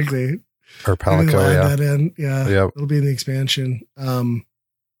 Exactly. Or Palico, yeah. That in. Yeah. Yep. It'll be in the expansion.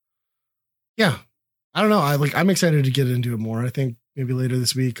 Yeah. I don't know. I'm excited to get into it more. I think maybe later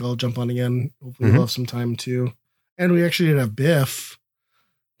this week I'll jump on again. Hopefully we'll have some time too. And we actually did have Biff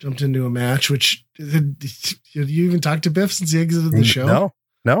jumped into a match, which did you even talk to Biff since he exited the show?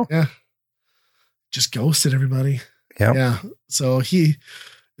 No. Yeah. Just ghosted everybody. Yep. Yeah. So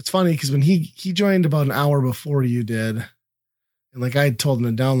it's funny because when he joined about an hour before you did, and like I told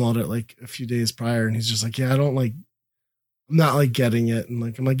him to download it like a few days prior, and he's just like, yeah, I'm not like getting it. And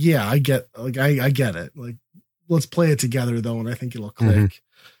like, I'm like, yeah, I get it. Like, let's play it together though. And I think it'll click.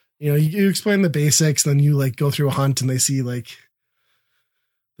 You know, you explain the basics, then you like go through a hunt and they see like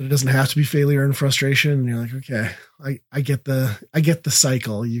that it doesn't have to be failure and frustration. And you're like, okay, I get the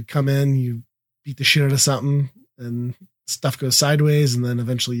cycle. You come in, you beat the shit out of something and stuff goes sideways and then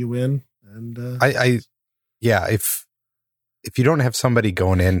eventually you win. And if you don't have somebody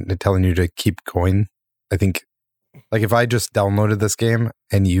going in and telling you to keep going, I think, like if I just downloaded this game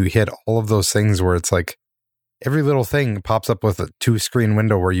and you hit all of those things where it's like every little thing pops up with a 2-screen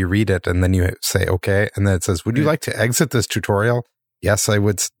window where you read it and then you say, okay. And then it says, would you like to exit this tutorial? Yes, I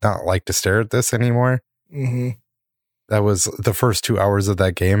would not like to stare at this anymore. That was the first 2 hours of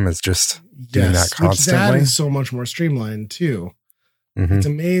that game, is just doing that constantly. That is so much more streamlined too. It's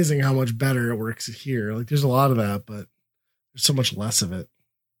amazing how much better it works here. Like there's a lot of that, but there's so much less of it.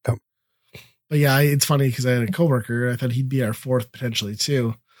 But yeah, it's funny because I had a coworker. I thought he'd be our fourth potentially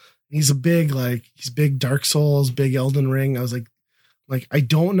too. He's big Dark Souls, big Elden Ring. I was like I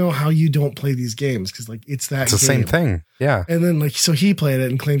don't know how you don't play these games because like it's the same thing. Yeah. And then like so he played it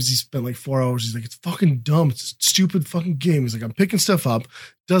and claims he spent like 4 hours. He's like, it's fucking dumb. It's a stupid fucking game. He's like, I'm picking stuff up.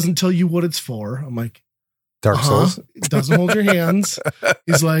 Doesn't tell you what it's for. I'm like, Dark Souls. It doesn't hold your hands.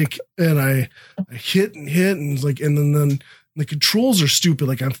 He's like, and I hit and he's like, and then the controls are stupid.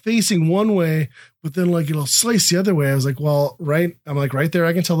 Like I'm facing one way, but then like it'll slice the other way. I was like, well, right. I'm like right there.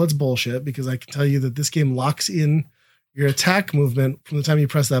 I can tell that's bullshit because I can tell you that this game locks in your attack movement from the time you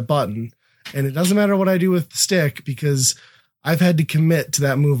press that button. And it doesn't matter what I do with the stick because I've had to commit to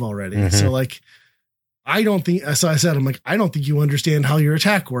that move already. So like, I don't think, so I said, I'm like, I don't think you understand how your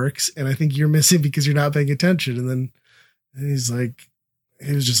attack works. And I think you're missing because you're not paying attention. And then he's like,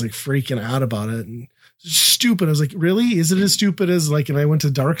 he was just like freaking out about it. And stupid. I was like, really? Is it as stupid as like, and I went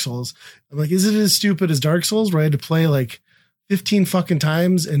to Dark Souls. I'm like, is it as stupid as Dark Souls where I had to play like 15 fucking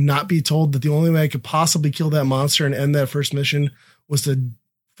times and not be told that the only way I could possibly kill that monster and end that first mission was to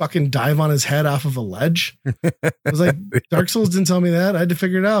fucking dive on his head off of a ledge? I was like, Dark Souls didn't tell me that. I had to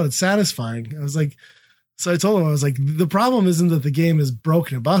figure it out. It's satisfying. I was like, so I told him, I was like, the problem isn't that the game is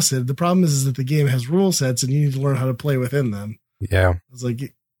broken and busted. The problem is that the game has rule sets and you need to learn how to play within them. Yeah. I was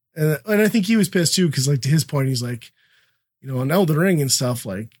like, and I think he was pissed too. Cause like to his point, he's like, you know, on Elden Ring and stuff,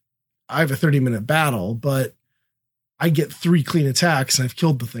 like I have a 30-minute battle, but I get 3 clean attacks and I've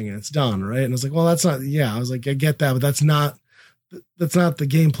killed the thing and it's done. Right. And I was like, well, that's not, I was like, I get that, but that's not the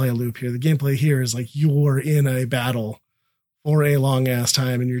gameplay loop here. The gameplay here is like you're in a battle for a long ass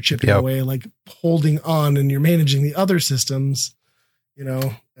time and you're chipping away, like holding on and you're managing the other systems, you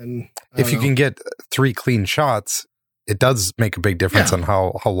know, and if you can get 3 clean shots, it does make a big difference on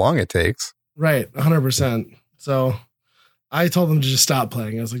how long it takes. Right. 100%. So I told him to just stop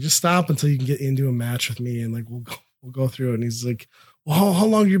playing. I was like, just stop until you can get into a match with me. And like, we'll go through it. And he's like, well, how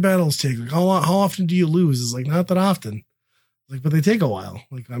long do your battles take? Like how often do you lose? It's like, not that often. Like, but they take a while.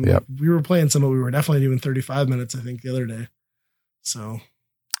 Like, I mean, we were playing some, but we were definitely doing 35 minutes, I think, the other day. So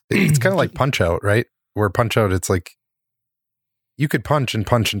it's kind of like Punch Out, right? Where Punch Out, it's like you could punch and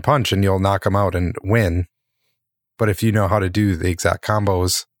punch and punch and you'll knock them out and win. But if you know how to do the exact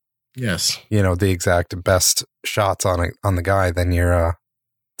combos, yes, you know, the exact best shots on the guy, then you're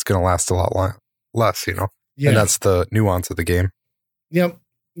it's going to last a lot less, you know? Yeah. And that's the nuance of the game. Yep.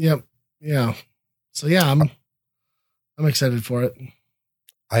 Yeah. So yeah, I'm excited for it.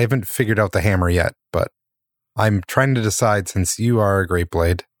 I haven't figured out the hammer yet, but I'm trying to decide, since you are a Great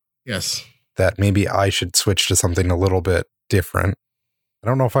Blade. Yes. That maybe I should switch to something a little bit different. I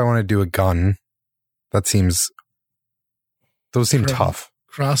don't know if I want to do a gun. Those seem tough.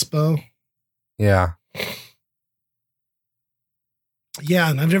 Crossbow. Yeah. Yeah,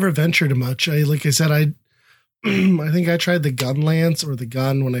 and I've never ventured much. Like I said, I think I tried the gun lance or the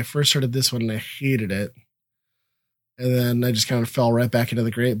gun when I first started this one, and I hated it. And then I just kind of fell right back into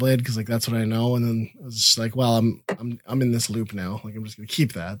the Great Blade because like that's what I know. And then I was just like, well, I'm in this loop now. Like I'm just gonna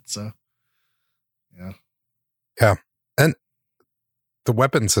keep that. So yeah. Yeah. And the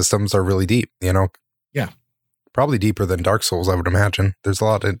weapon systems are really deep, you know? Yeah. Probably deeper than Dark Souls, I would imagine. There's a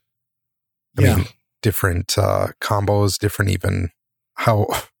lot of different combos, different even how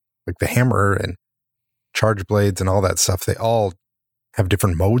like the hammer and charge blades and all that stuff, they all have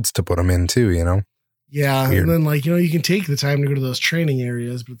different modes to put them in too, you know? Yeah, weird. And then like, you know, you can take the time to go to those training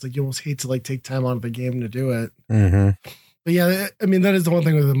areas, but it's like you almost hate to like take time out of the game to do it. Mm-hmm. But yeah, I mean, that is the one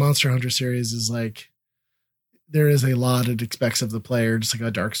thing with the Monster Hunter series is like there is a lot it expects of the player, just like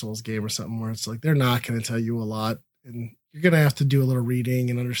a Dark Souls game or something where it's like they're not going to tell you a lot, and you're going to have to do a little reading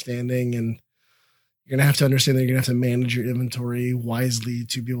and understanding, and you're going to have to understand that you're going to have to manage your inventory wisely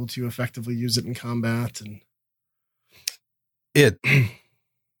to be able to effectively use it in combat. And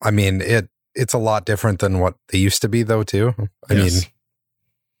it's a lot different than what they used to be, though, too. I mean,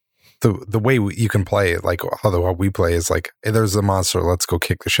 the way you can play, like how we play is like, hey, there's a monster, let's go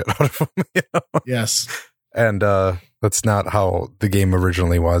kick the shit out of him. You know? Yes. And that's not how the game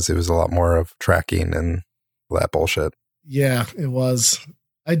originally was. It was a lot more of tracking and that bullshit. Yeah, it was.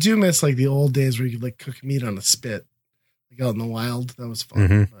 I do miss like the old days where you could like cook meat on a spit, like out in the wild. That was fun.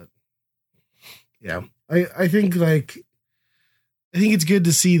 Mm-hmm. But yeah, I think it's good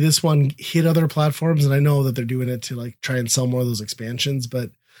to see this one hit other platforms, and I know that they're doing it to like try and sell more of those expansions. But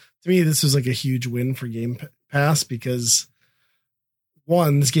to me, this was like a huge win for Game Pass because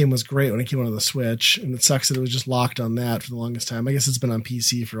one, this game was great when it came out on the Switch, and it sucks that it was just locked on that for the longest time. I guess it's been on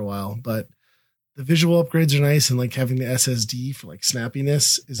PC for a while, but the visual upgrades are nice, and like having the SSD for like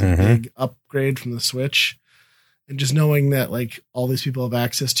snappiness is a big upgrade from the Switch. And just knowing that like all these people have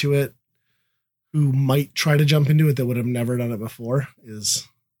access to it who might try to jump into it that would have never done it before is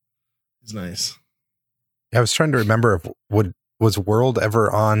nice. Yeah, I was trying to remember if was World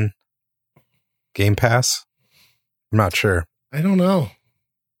ever on Game Pass? I'm not sure. I don't know.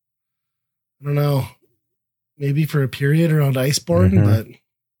 Maybe for a period around Iceborne, but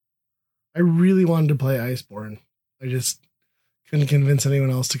I really wanted to play Iceborne. I just couldn't convince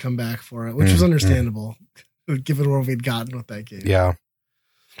anyone else to come back for it, which was understandable given where we'd gotten with that game. Yeah.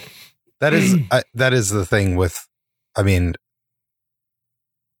 That is the thing with, I mean,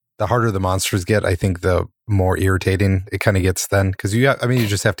 the harder the monsters get, I think the more irritating it kind of gets then. Cause you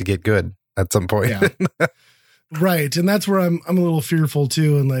just have to get good at some point. Yeah. Right. And that's where I'm a little fearful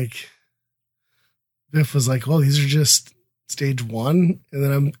too. And like Biff was like, well, these are just stage one. And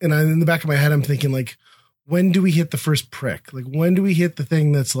then in the back of my head, I'm thinking like, when do we hit the first prick? Like when do we hit the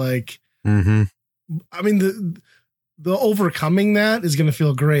thing that's like, I mean, the overcoming that is going to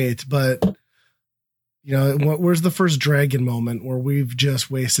feel great, but you know, where's the first dragon moment where we've just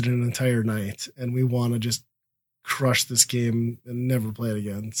wasted an entire night and we want to just crush this game and never play it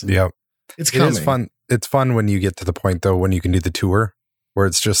again? So yeah, it's coming. It is fun. It's fun when you get to the point though, when you can do the tour where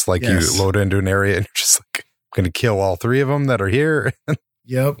it's just like you load into an area and you're just like, I'm going to kill all three of them that are here.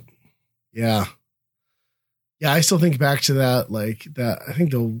 Yep. Yeah. Yeah. I still think back to that, like that. I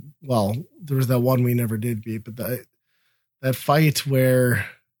think there was that one we never did beat, but that fight where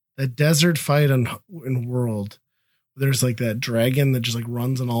that desert fight in World, there's like that dragon that just like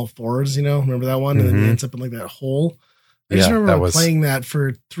runs on all fours, you know, remember that one? And then he ends up in like that hole. I just remember playing that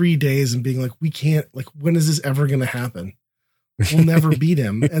for 3 days and being like, we can't, like, when is this ever going to happen? We'll never beat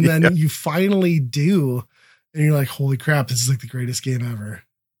him. And then you finally do. And you're like, holy crap, this is like the greatest game ever.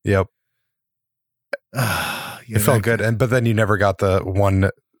 Yep. It felt good. But then you never got the one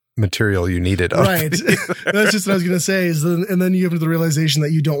material you needed. Right. That's just what I was going to say and then you have the realization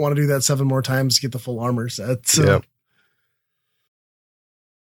that you don't want to do that 7 more times to get the full armor set. So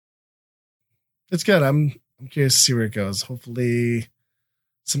it's good. I'm curious to see where it goes. Hopefully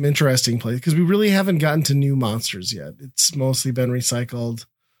some interesting plays because we really haven't gotten to new monsters yet. It's mostly been recycled.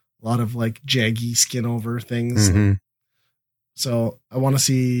 A lot of like jaggy skin over things. So I want to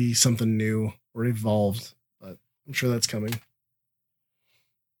see something new or evolved, but I'm sure that's coming.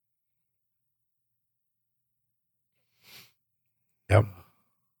 Yep.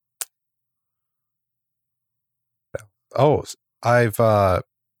 Oh, I've an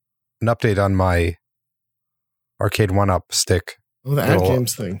update on my Arcade 1-Up stick. Oh, the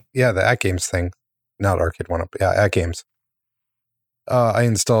AtGames thing. Yeah, the AtGames thing. Not Arcade 1-Up. Yeah, AtGames. I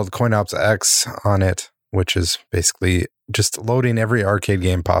installed CoinOps X on it, which is basically just loading every arcade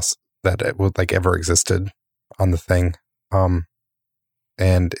game that it would like ever existed on the thing. And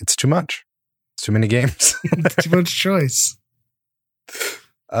it's too much. It's too many games. Too much choice.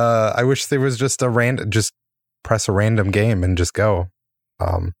 I wish there was just just press a random game and just go.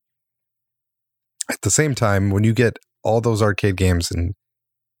 At the same time, when you get all those arcade games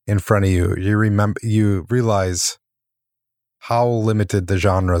in front of you, you realize how limited the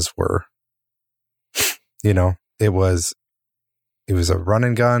genres were. You know, it was a run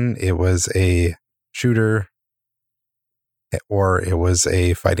and gun, it was a shooter, or it was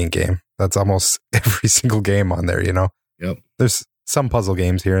a fighting game. That's almost every single game on there, you know? Yep. There's some puzzle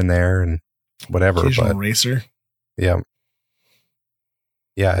games here and there and whatever. Occasional racer. Yeah.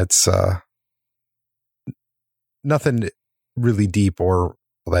 Yeah, it's nothing really deep or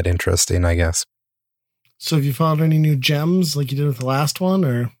that interesting, I guess. So have you found any new gems like you did with the last one,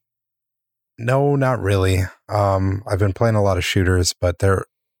 or? No, not really. I've been playing a lot of shooters, but they're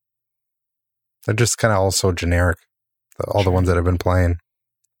just kind of also generic. All the ones that I've been playing.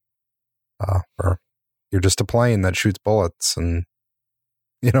 Where you're just a plane that shoots bullets and,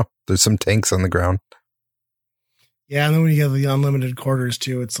 you know, there's some tanks on the ground. Yeah, and then when you get the unlimited quarters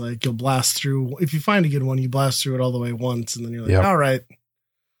too, it's like you'll blast through. If you find a good one, you blast through it all the way once, and then you're like, all right,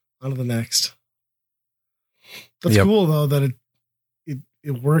 on to the next. That's cool though that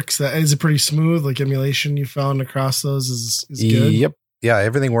it works. That is it pretty smooth. Like emulation you found across those is good. Yep. Yeah,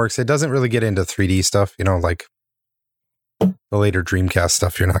 everything works. It doesn't really get into 3D stuff, you know, like the later Dreamcast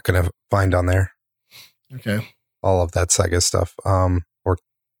stuff you're not going to find on there. Okay. All of that Sega stuff. Or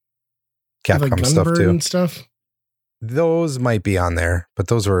Capcom like stuff too. And stuff? Those might be on there, but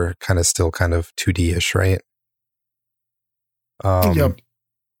those were still kind of 2D-ish, right? Yep.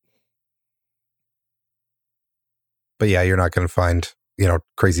 But yeah, you're not going to find, you know,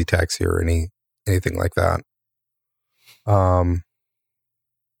 Crazy Taxi or anything like that.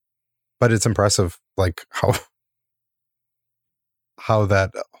 But it's impressive, like how that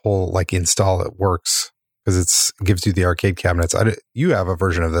whole like install it works, because it gives you the arcade cabinets. You have a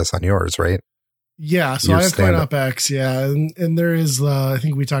version of this on yours, right? Yeah, so I have CoinOps X, yeah, and there is, I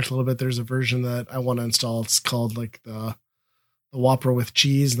think we talked a little bit. There's a version that I want to install. It's called like the Whopper with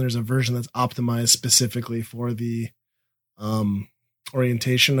cheese, and there's a version that's optimized specifically for the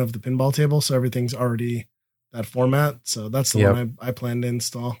orientation of the pinball table, so everything's already that format. So that's the one I plan to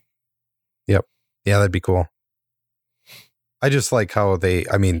install. Yep. Yeah, that'd be cool. I just like how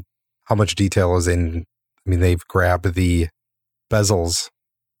how much detail is in. I mean, they've grabbed the bezels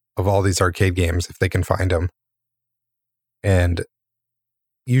of all these arcade games if they can find them, and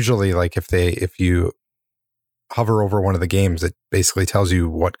usually, like if you hover over one of the games, it basically tells you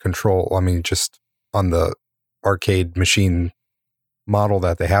what control. I mean, just on the arcade machine model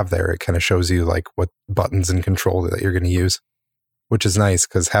that they have there, it kind of shows you like what buttons and control that you're going to use, which is nice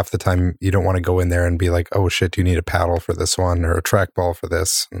because half the time you don't want to go in there and be like, oh shit, you need a paddle for this one or a trackball for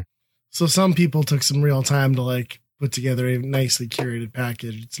this. So some people took some real time to like put together a nicely curated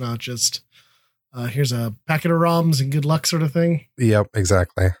package. It's not just here's a packet of ROMs and good luck sort of thing. Yep,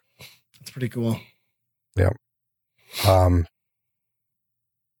 exactly. That's pretty cool. Yep.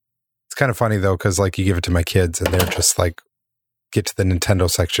 It's kind of funny though, because like you give it to my kids and they're just like get to the Nintendo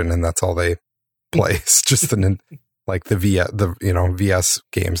section and that's all they play. It's just the VS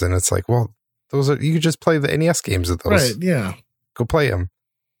games, and it's like, well, those are, you could just play the NES games of those. Right? Yeah. Go play them.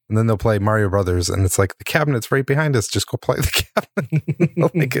 And then they'll play Mario Brothers, and it's like the cabinet's right behind us. Just go play the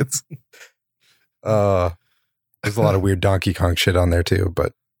cabinet. Like it's there's a lot of weird Donkey Kong shit on there too,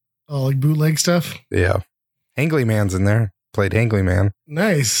 but like bootleg stuff. Yeah, Hangly Man's in there. Played Hangly Man.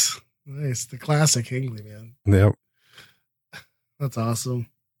 Nice, the classic Hangly Man. Yep, that's awesome.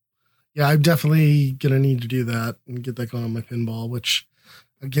 Yeah, I'm definitely gonna need to do that and get that going on my pinball. Which,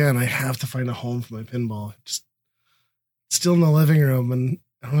 again, I have to find a home for my pinball. Just still in the living room, and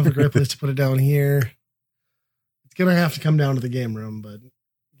I don't have a great place to put it down here. It's going to have to come down to the game room, but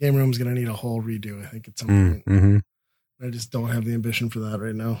game room's going to need a whole redo, I think, at some point. Mm-hmm. I just don't have the ambition for that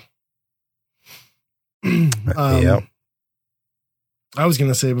right now. Yep. I was going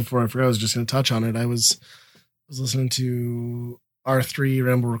to say before I forgot, I was just going to touch on it. I was listening to R3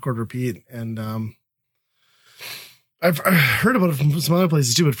 Ramble Record Repeat, and I've heard about it from some other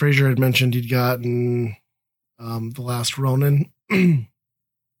places too, but Fraser had mentioned he'd gotten The Last Ronin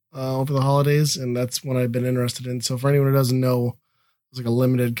over the holidays, and that's one I've been interested in. So for anyone who doesn't know, was like a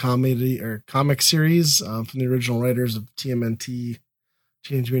limited comedy or comic series from the original writers of TMNT,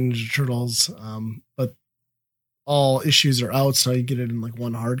 Teenage Mutant Ninja Turtles. But all issues are out, so you get it in like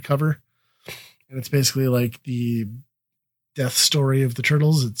one hardcover. And it's basically like the death story of the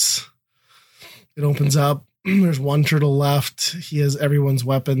turtles. It opens up. There's one turtle left. He has everyone's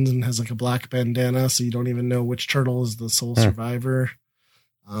weapons and has like a black bandana, so you don't even know which turtle is the sole survivor.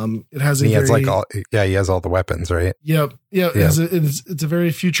 It has he has all the weapons, right? Yep. Yeah. It's a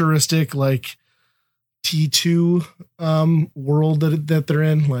very futuristic, like T2 world that they're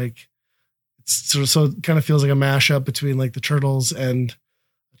in. Like so it kind of feels like a mashup between like the Turtles and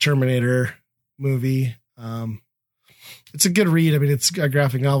a Terminator movie. It's a good read. I mean, it's a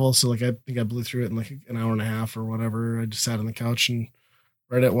graphic novel, so like I think I blew through it in like an hour and a half or whatever. I just sat on the couch and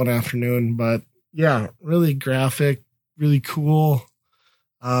read it one afternoon. But yeah, really graphic, really cool.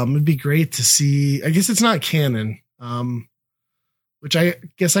 It'd be great to see. I guess it's not canon, which I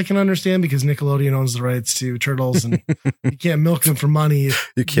guess I can understand because Nickelodeon owns the rights to Turtles, and you can't milk them for money.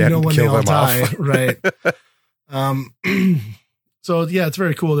 You can't when kill they all die, off. Right? So yeah, it's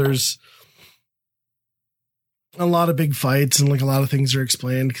very cool. There's a lot of big fights and like a lot of things are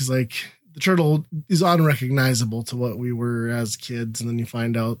explained because like the turtle is unrecognizable to what we were as kids, and then you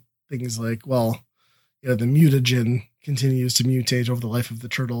find out things like, well, the mutagen continues to mutate over the life of the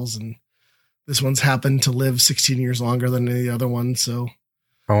turtles, and this one's happened to live 16 years longer than any other one. So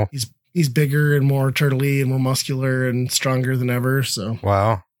he's bigger and more turtley and more muscular and stronger than ever. So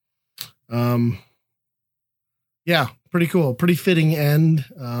wow. Yeah, pretty cool. Pretty fitting end.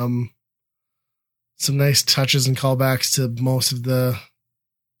 Some nice touches and callbacks to most of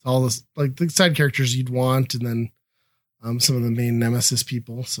all this, like the side characters you'd want, and then some of the main Nemesis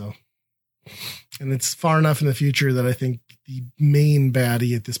people. So, and it's far enough in the future that I think the main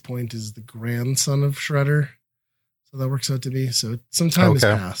baddie at this point is the grandson of Shredder. So that works out to be. So some time has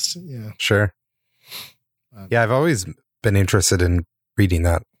passed. Yeah. Sure. Yeah. I've always been interested in reading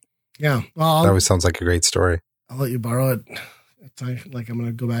that. Yeah. Well, that always sounds like a great story. I'll let you borrow it. Like I'm going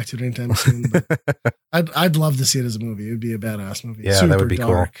to go back to it anytime soon. But I'd love to see it as a movie. It would be a badass movie. Yeah, that would be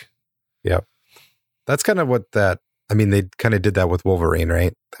dark. Cool. Yeah. That's kind of what they kind of did that with Wolverine,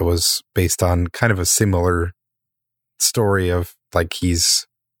 right? That was based on kind of a similar story of like he's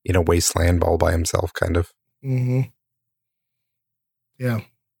in a wasteland all by himself, kind of. Mm-hmm. Yeah.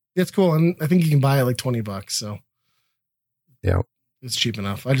 It's cool. And I think you can buy it like $20. So yeah, it's cheap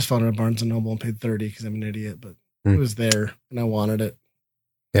enough. I just found it at Barnes & Noble and paid $30 because I'm an idiot, but it was there and I wanted it.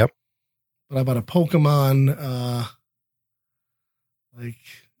 Yep. But I bought a Pokemon like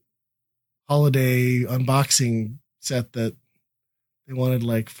holiday unboxing set that they wanted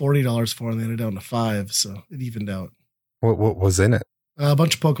like $40 for, and they ended down to $5, so it evened out. What was in it? A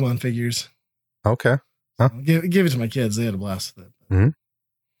bunch of Pokemon figures. Okay. Huh? So give it to my kids. They had a blast with it.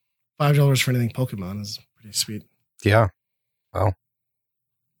 Mm-hmm. $5 for anything Pokemon is pretty sweet. Yeah. Wow.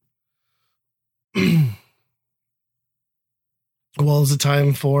 Well, is it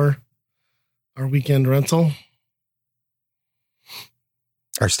time for our weekend rental?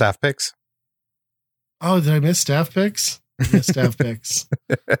 Our staff picks? Oh, did I miss staff picks? Yes, staff picks.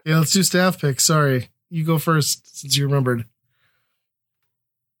 Yeah, let's do staff picks. Sorry. You go first since you remembered.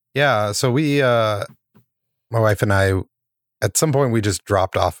 Yeah, so we, my wife and I, at some point we just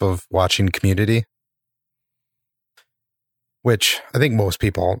dropped off of watching Community, which I think most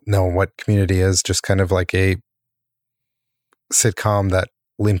people know what Community is, just kind of like a sitcom that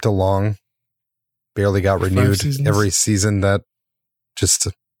limped along, barely got renewed every season, that just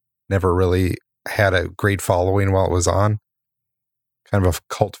never really had a great following while it was on, kind of a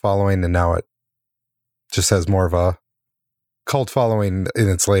cult following, and now it just has more of a cult following in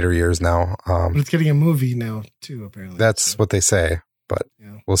its later years now. But it's getting a movie now too, apparently. That's what they say, but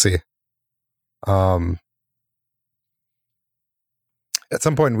we'll see. At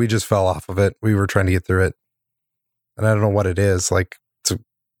some point we just fell off of it. We were trying to get through it, and I don't know what it is. Like, it's a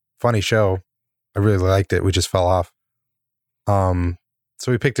funny show. I really liked it. We just fell off. So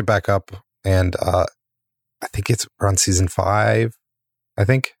we picked it back up, and I think we're on season 5. I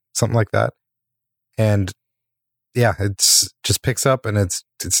think something like that. And yeah, it's just picks up, and it's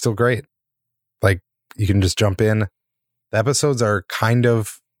still great. Like, you can just jump in. The episodes are kind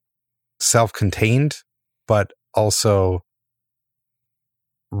of self-contained, but also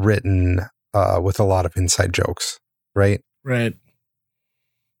written with a lot of inside jokes, right? Right.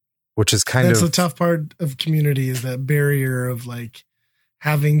 Which is kind That's the tough part of Community, is that barrier of like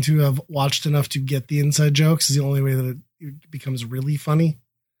having to have watched enough to get the inside jokes is the only way that it becomes really funny.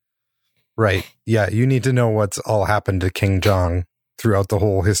 Right. Yeah. You need to know what's all happened to King Jong throughout the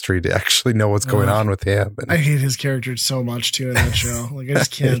whole history to actually know what's going on with him. And I hate his character so much too in that show. Like I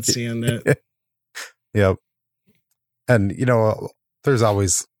just can't stand it. Yep. And there's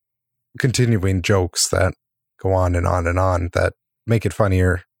always continuing jokes that go on and on and on that make it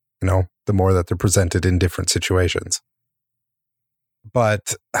funnier, the more that they're presented in different situations.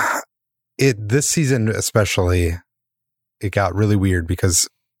 But this season especially, it got really weird because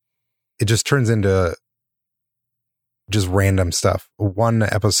it just turns into just random stuff. One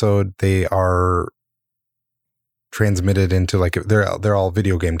episode, they are transmitted into like they're all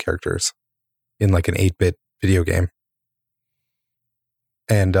video game characters in like an 8-bit video game,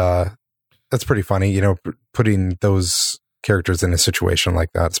 and that's pretty funny. Putting those characters in a situation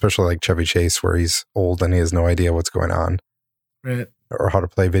like that, especially like Chevy Chase, where he's old and he has no idea what's going on, right, or how to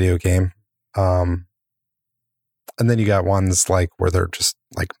play a video game. And then you got ones like where they're just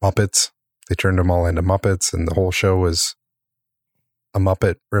like Muppets. They turned them all into Muppets, and the whole show was a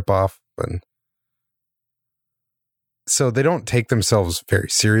Muppet ripoff. And so they don't take themselves very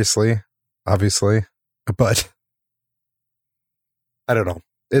seriously, obviously, but I don't know.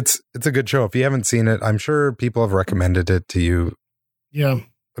 It's a good show. If you haven't seen it, I'm sure people have recommended it to you. Yeah,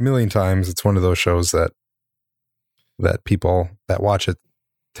 a million times. It's one of those shows that people that watch it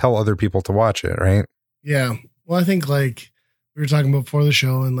tell other people to watch it, right? Yeah. Well, I think like we were talking about before the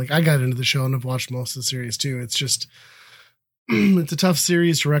show, and like I got into the show and I've watched most of the series too. It's just it's a tough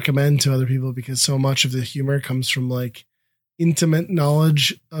series to recommend to other people because so much of the humor comes from like intimate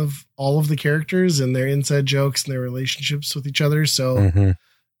knowledge of all of the characters and their inside jokes and their relationships with each other. So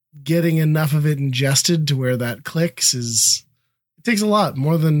getting enough of it ingested to where that clicks it takes a lot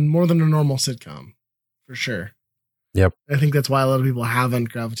more than a normal sitcom, for sure. Yep. I think that's why a lot of people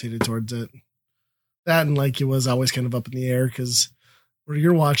haven't gravitated towards it. That and like it was always kind of up in the air because where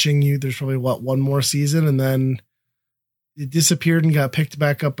you're watching, there's probably one more season, and then it disappeared and got picked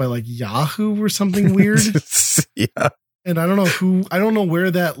back up by like Yahoo or something weird. Yeah. And I don't know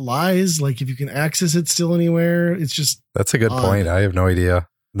where that lies. Like if you can access it still anywhere, it's just that's a good point. I have no idea.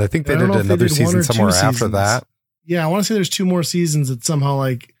 I think they did another season somewhere after that. Yeah, I want to say there's 2 more seasons that somehow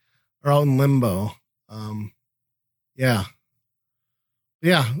like are out in limbo. Yeah.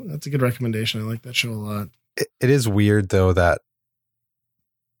 Yeah, that's a good recommendation. I like that show a lot. It is weird though that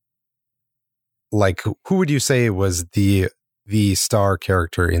like who would you say was the star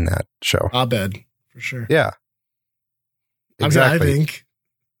character in that show? Abed, for sure. Yeah. Exactly. I think.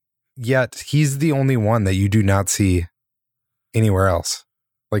 Yet he's the only one that you do not see anywhere else.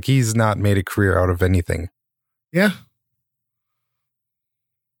 Like he's not made a career out of anything. Yeah.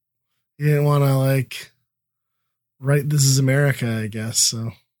 He didn't want to like write This Is America, I guess.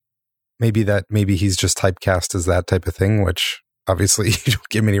 So maybe he's just typecast as that type of thing, which obviously you don't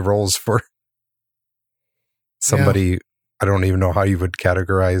get many roles for somebody. Yeah. I don't even know how you would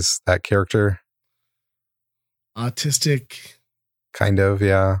categorize that character. Autistic. Kind of,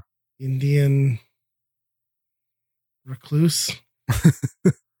 yeah. Indian recluse.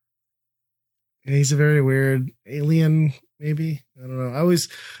 And he's a very weird alien, maybe. I don't know. I always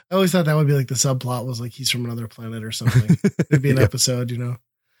thought that would be like the subplot was like he's from another planet or something. It'd be an episode,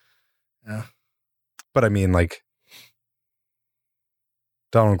 Yeah. But I mean, like,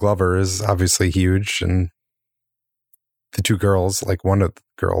 Donald Glover is obviously huge, and the 2 girls, like one of the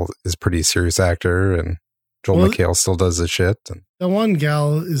girls is a pretty serious actor, and Joel McHale still does his shit. And the one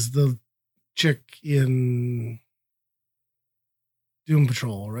gal is the chick in Doom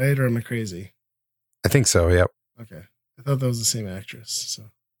Patrol, right? Or am I crazy? I think so. Yep. Okay. I thought that was the same actress. So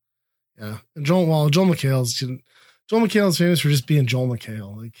yeah. And Joel McHale is famous for just being Joel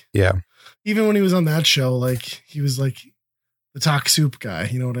McHale. Like, yeah. Even when he was on that show, like he was like the talk soup guy.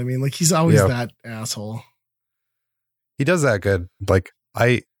 You know what I mean? Like he's always that asshole. He does that good. Like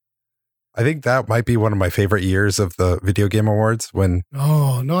I think that might be one of my favorite years of the Video Game Awards when.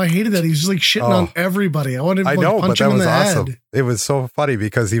 Oh no, I hated that. He was just like shitting on everybody. I wanted to punch him in the awesome. Head. It was so funny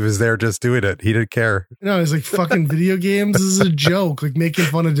because he was there just doing it. He didn't care. He's like, fucking video games is a joke, like making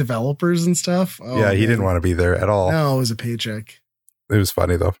fun of developers and stuff. Oh, yeah, he didn't want to be there at all. No, it was a paycheck. It was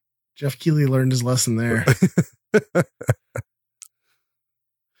funny though. Jeff Keighley learned his lesson there.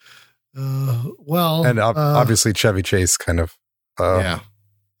 And obviously Chevy Chase kind of. Yeah.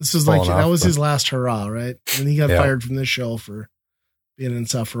 This was like, that was his last hurrah, right? And he got fired from this show for being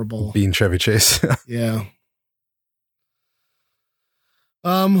insufferable. Being Chevy Chase. Yeah.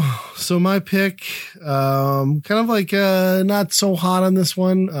 So my pick, kind of like, not so hot on this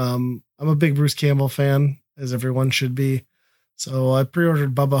one. I'm a big Bruce Campbell fan, as everyone should be. So I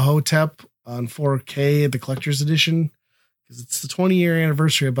pre-ordered Bubba Hotep on 4K, the collector's edition, because it's the 20-year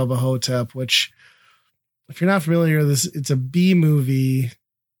anniversary of Bubba Hotep, which if you're not familiar with this, it's a B movie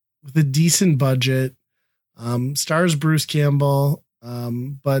with a decent budget. Stars Bruce Campbell,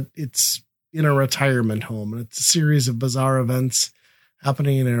 but it's in a retirement home, and it's a series of bizarre events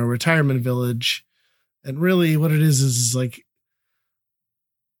happening in a retirement village. And really what it is like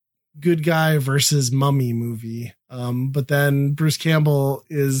good guy versus mummy movie. But then Bruce Campbell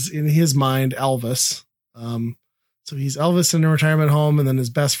is, in his mind, Elvis. So he's Elvis in a retirement home, and then his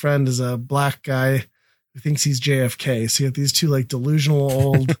best friend is a black guy who thinks he's JFK. So you have these two like delusional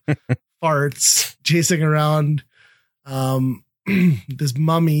old farts chasing around this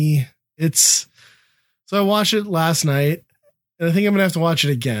mummy. So I watched it last night, and I think I'm gonna have to watch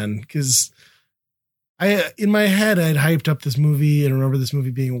it again because in my head I'd hyped up this movie and remember this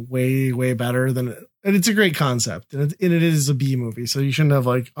movie being way, way better than it. And it's a great concept, and it is a B movie, so you shouldn't have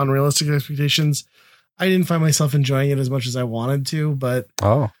like unrealistic expectations. I didn't find myself enjoying it as much as I wanted to, but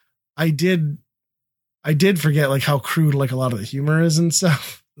I did forget like how crude like a lot of the humor is and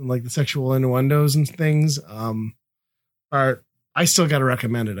stuff, and like the sexual innuendos and things. I still got to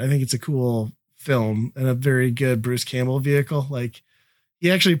recommend it. I think it's a cool film and a very good Bruce Campbell vehicle. Like,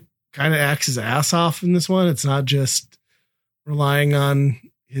 he actually kind of acts his ass off in this one. It's not just relying on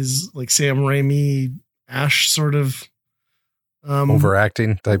his like Sam Raimi Ash sort of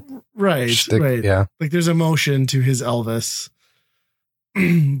overacting type. Right. Shtick, right. Yeah. Like there's emotion to his Elvis,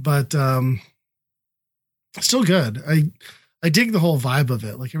 but still good. I dig the whole vibe of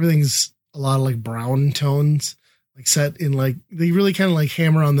it. Like everything's a lot of like brown tones, like set in like, they really kind of like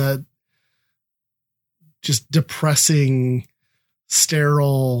hammer on that just depressing,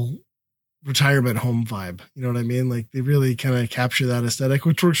 sterile retirement home vibe. You know what I mean? Like they really kind of capture that aesthetic,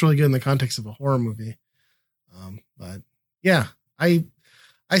 which works really good in the context of a horror movie. But yeah, I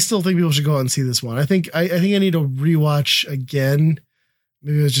still think people should go out and see this one. I think I need to rewatch again.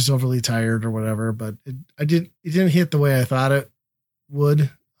 Maybe I was just overly tired or whatever, but it didn't hit the way I thought it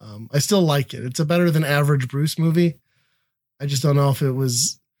would. I still like it. It's a better than average Bruce movie. I just don't know if it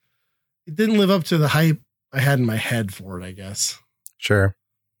didn't live up to the hype I had in my head for it, I guess. Sure.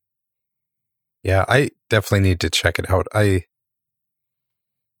 Yeah, I definitely need to check it out.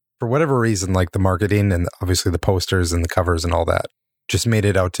 For whatever reason, like the marketing and obviously the posters and the covers and all that just made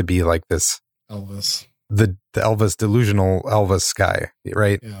it out to be like this Elvis, the Elvis, delusional Elvis guy,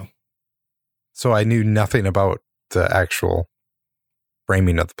 right? Yeah. So I knew nothing about the actual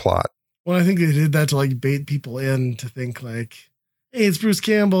framing of the plot. Well, I think they did that to like bait people in to think like, hey, it's Bruce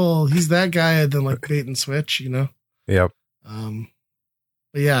Campbell, he's that guy, and then like bait and switch, you know? Yep.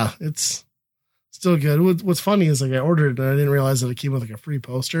 But yeah, it's still good. What's funny is like I ordered it and I didn't realize that it came with like a free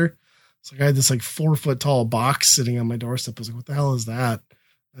poster. So like I had this like 4 foot tall box sitting on my doorstep. I was like, what the hell is that?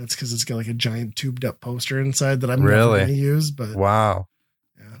 And it's because it's got like a giant tubed up poster inside that I'm never going to use. But wow.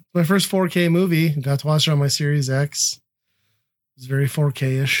 Yeah. My first 4K movie. Got to watch it on my Series X. It was very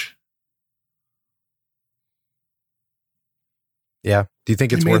 4K-ish. Yeah. Do you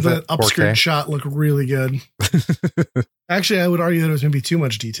think it's worth it? The upskirt shot look really good. Actually, I would argue that it was maybe too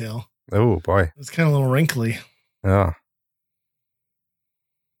much detail. Oh boy. It's kind of a little wrinkly. Oh.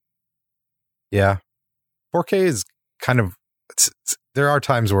 Yeah. 4K is kind of, there are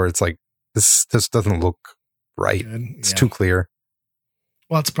times where it's like, this doesn't look right. It's too clear.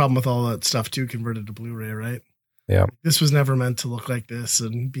 Well, that's the problem with all that stuff too, converted to Blu-ray, right? Yeah. This was never meant to look like this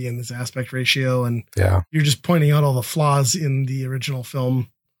and be in this aspect ratio. And yeah, you're just pointing out all the flaws in the original film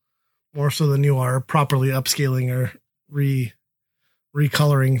more so than you are properly upscaling or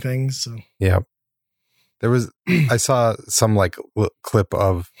recoloring things. So yeah, there was, I saw some like clip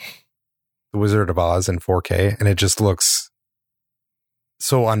of The Wizard of Oz in 4K and it just looks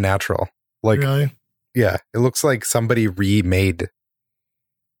so unnatural. Like, really? Yeah, it looks like somebody remade,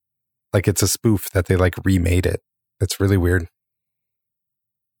 like it's a spoof that they like remade it. It's really weird.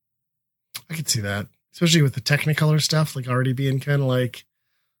 I could see that, especially with the Technicolor stuff, like already being kind of like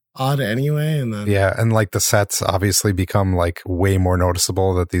odd anyway. And then yeah, and like the sets obviously become like way more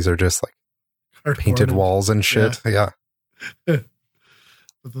noticeable that these are just like painted walls and shit. Yeah. But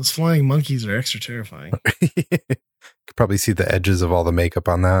those flying monkeys are extra terrifying. Could probably see the edges of all the makeup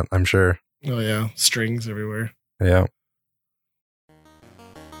on that, I'm sure. Oh yeah, strings everywhere. Yeah.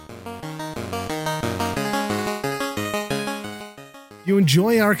 If you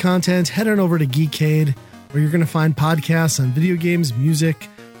enjoy our content, head on over to Geekade, where you're going to find podcasts on video games, music,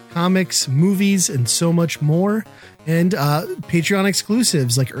 comics, movies, and so much more. And Patreon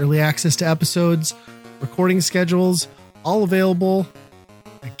exclusives like early access to episodes, recording schedules, all available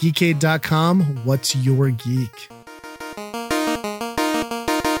at geekade.com. What's your geek?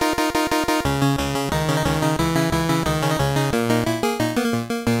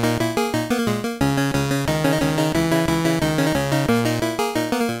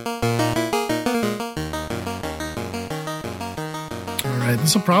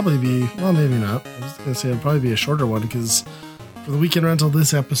 This will probably be, well, maybe not. I was going to say it'll probably be a shorter one because for the weekend rental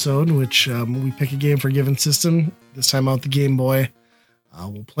this episode, which we pick a game for a given system, this time out the Game Boy,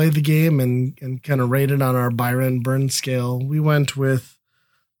 we'll play the game and kind of rate it on our Byron Burn scale. We went with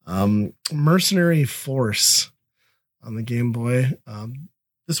Mercenary Force on the Game Boy.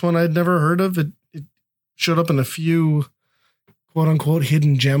 This one I'd never heard of. It showed up in a few quote-unquote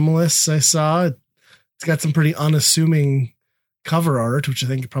hidden gem lists I saw. It's got some pretty unassuming cover art, which I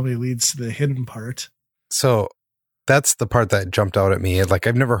think probably leads to the hidden part. So that's the part that jumped out at me. Like,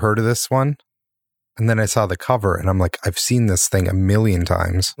 I've never heard of this one. And then I saw the cover and I'm like, I've seen this thing a million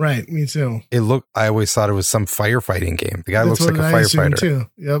times. Right. Me too. I always thought it was some firefighting game. The guy looks like a firefighter too.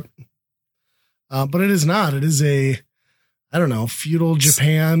 Yep. But it is not. It is a, I don't know, feudal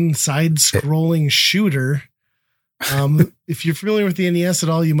Japan side-scrolling shooter. If you're familiar with the NES at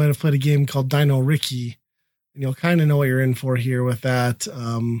all, you might have played a game called Dino Riki, and you'll kind of know what you're in for here with that,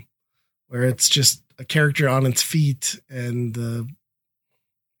 where it's just a character on its feet, and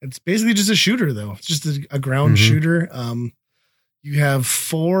it's basically just a shooter, though. It's just a ground shooter. You have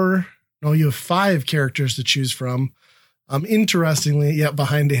 5 characters to choose from. Interestingly,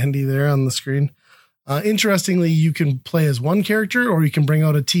 behind Andy there on the screen. Interestingly, you can play as one character, or you can bring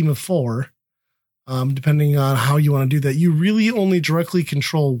out a team of 4. Depending on how you want to do that. You really only directly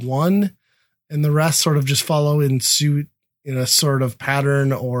control one, and the rest sort of just follow in suit in a sort of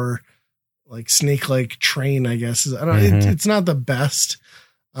pattern or like snake-like train, I guess. I don't know. It's not the best.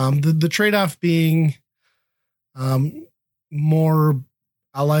 The trade-off being more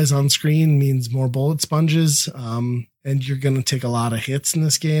allies on screen means more bullet sponges, and you're going to take a lot of hits in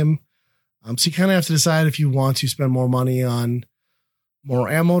this game. So you kind of have to decide if you want to spend more money on more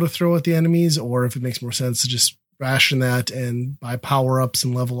ammo to throw at the enemies, or if it makes more sense to just ration that and buy power-ups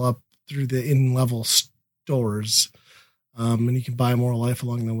and level up through the in-level stores. And you can buy more life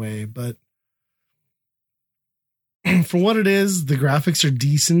along the way. But for what it is, the graphics are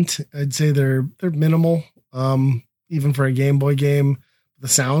decent. I'd say they're minimal, even for a Game Boy game. The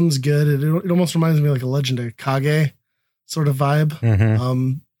sound's good. It almost reminds me of like a Legend of Kage sort of vibe.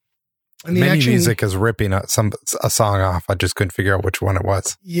 And the music is ripping a song off. I just couldn't figure out which one it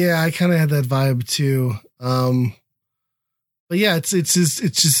was. Yeah, I kind of had that vibe too. But yeah, it's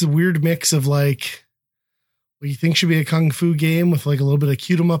just a weird mix of like what you think should be a kung fu game with like a little bit of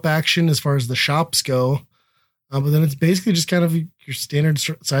cute 'em up action as far as the shops go. But then it's basically just kind of your standard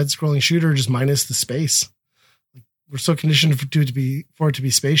side-scrolling shooter, just minus the space. Like, we're so conditioned for it to be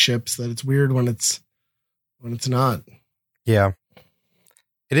spaceships that it's weird when it's not. Yeah.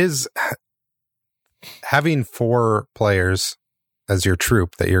 It is having 4 players as your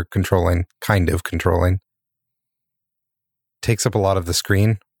troop that you're controlling, takes up a lot of the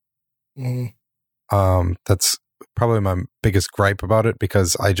screen. That's probably my biggest gripe about it,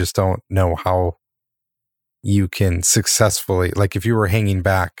 because I just don't know how you can successfully, like if you were hanging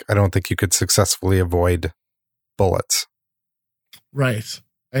back, I don't think you could successfully avoid bullets. Right.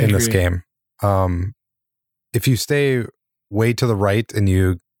 In this game. If you stay way to the right and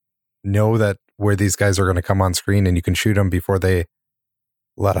you know that where these guys are going to come on screen and you can shoot them before they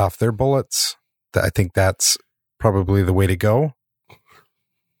let off their bullets, I think that's probably the way to go.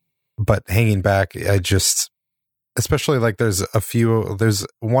 But hanging back, especially like there's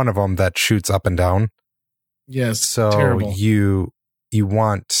one of them that shoots up and down. Yes. So terrible. you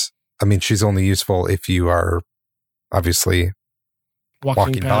want, I mean, she's only useful if you are obviously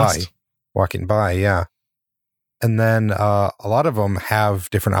walking by. Yeah. And then a lot of them have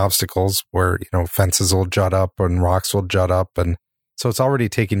different obstacles where, fences will jut up and rocks will jut up. And so it's already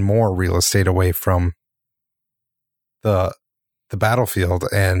taking more real estate away from the battlefield.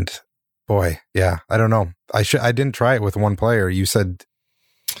 And boy, yeah, I don't know. I didn't try it with one player. You said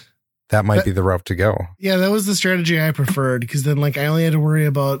that might be the route to go. Yeah, that was the strategy I preferred, because then like I only had to worry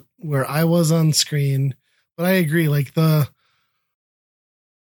about where I was on screen. But I agree, like the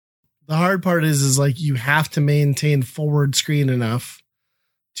hard part is like you have to maintain forward screen enough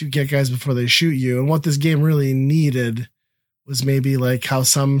to get guys before they shoot you. And what this game really needed was maybe like how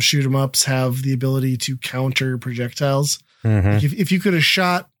some shoot 'em ups have the ability to counter projectiles. Like if you could have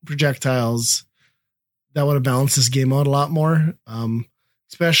shot projectiles, that would have balanced this game out a lot more,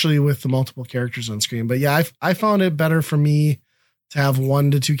 especially with the multiple characters on screen. But yeah, I found it better for me to have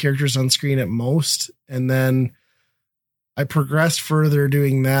 1 to 2 characters on screen at most. And then I progressed further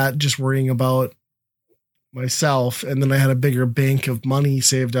doing that, just worrying about myself. And then I had a bigger bank of money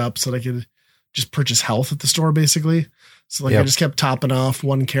saved up so that I could just purchase health at the store, basically. So like I just kept topping off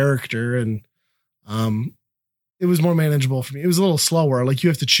one character, and it was more manageable for me. It was a little slower. Like you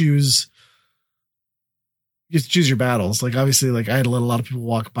have to choose you just choose your battles. Like obviously, like I had to let a lot of people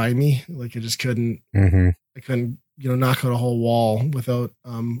walk by me. Like I just couldn't. I couldn't, knock out a whole wall without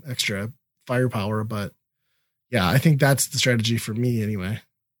extra firepower. But yeah, I think that's the strategy for me anyway.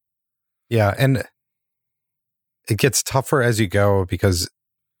 Yeah, and it gets tougher as you go because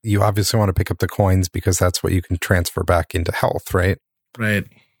you obviously want to pick up the coins because that's what you can transfer back into health, right? Right.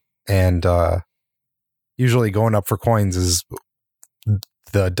 And usually going up for coins is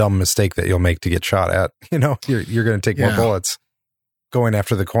the dumb mistake that you'll make to get shot at. You're going to take more bullets going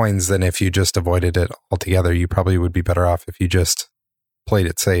after the coins than if you just avoided it altogether. You probably would be better off if you just played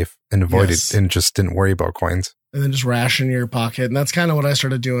it safe and avoided and just didn't worry about coins. And then just ration your pocket. And that's kind of what I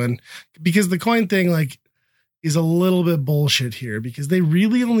started doing because the coin thing, like, is a little bit bullshit here because they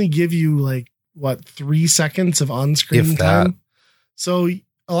really only give you 3 seconds of on-screen time. So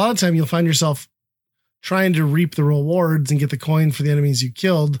a lot of time you'll find yourself trying to reap the rewards and get the coin for the enemies you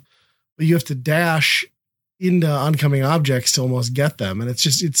killed, but you have to dash into oncoming objects to almost get them. And it's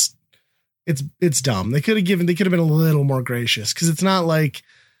just, it's dumb. They could have been a little more gracious because it's not like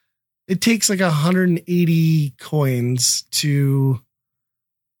it takes 180 coins to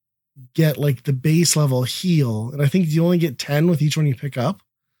get the base level heal. And I think you only get 10 with each one you pick up.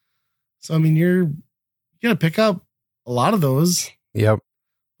 So, I mean, you got to pick up a lot of those. Yep.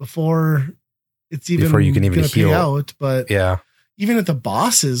 Before you can even heal out. But yeah, even at the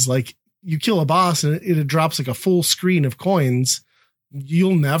bosses, you kill a boss and it drops a full screen of coins.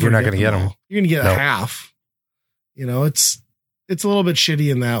 You're not going to get them. You're going to get a half. It's a little bit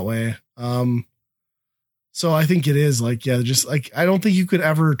shitty in that way. So I think it is I don't think you could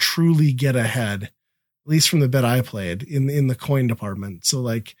ever truly get ahead, at least from the bit I played in the coin department. So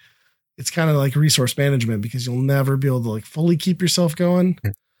it's kind of like resource management because you'll never be able to fully keep yourself going.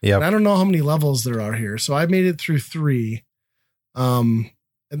 Yeah. I don't know how many levels there are here. So I made it through 3. And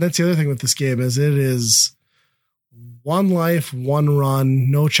that's the other thing with this game is it is 1 life, 1 run,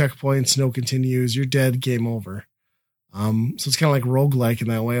 no checkpoints, no continues. You're dead, game over. So it's kind of like roguelike in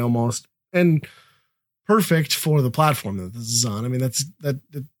that way almost. And perfect for the platform that this is on. I mean, that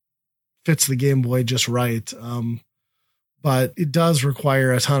fits the Game Boy just right. But it does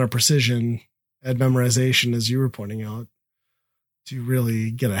require a ton of precision and memorization, as you were pointing out, to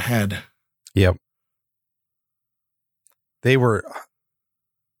really get ahead. Yep. They were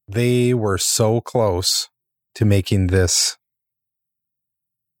so close to making this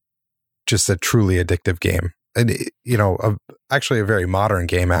just a truly addictive game. And, actually a very modern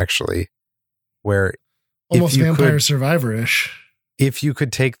game, actually, where almost Vampire Survivor-ish. If you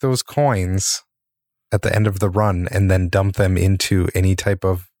could take those coins at the end of the run and then dump them into any type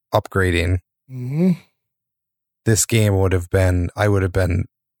of upgrading, this game I would have been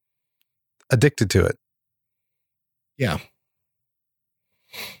addicted to it. Yeah.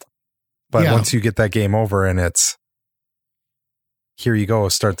 But once you get that game over and it's, here you go,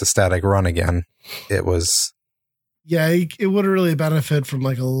 start the static run again, it was... Yeah, it would really benefit from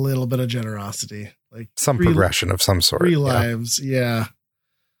a little bit of generosity. Some progression of some sort. 3 lives, yeah.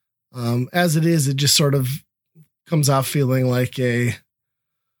 As it is, it just sort of comes off feeling like a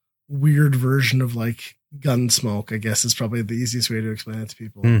weird version of Gunsmoke, I guess is probably the easiest way to explain it to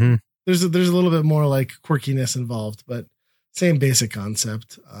people. Mm-hmm. There's a little bit more quirkiness involved, but same basic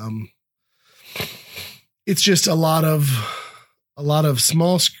concept. It's just a lot of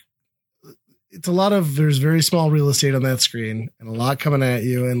small. There's very small real estate on that screen and a lot coming at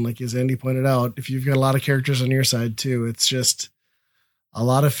you. And as Andy pointed out, if you've got a lot of characters on your side too, it's just a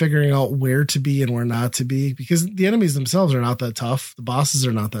lot of figuring out where to be and where not to be because the enemies themselves are not that tough. The bosses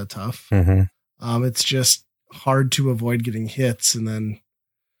are not that tough. Mm-hmm. It's just hard to avoid getting hits. And then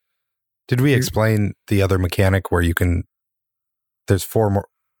did we explain the other mechanic where there's 4 more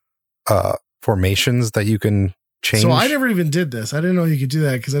formations that you can change? So I never even did this. I didn't know you could do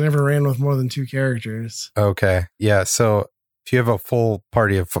that because I never ran with more than 2 characters. Okay. Yeah. So if you have a full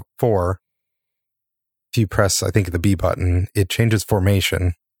party of 4, if you press, I think, the B button, it changes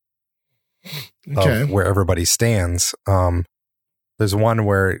formation of where everybody stands. There's one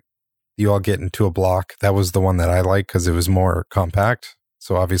where you all get into a block. That was the one that I like because it was more compact.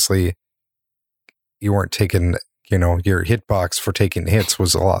 So obviously you weren't taking, your hitbox for taking hits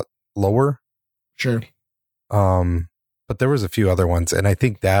was a lot lower. Sure. But there was a few other ones, and I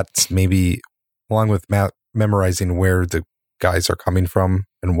think that's maybe along with memorizing where the guys are coming from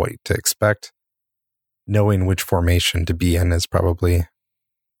and what to expect, knowing which formation to be in is probably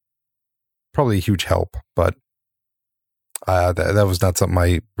a huge help. But that was not something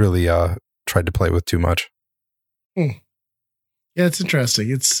I really tried to play with too much. Yeah, it's interesting.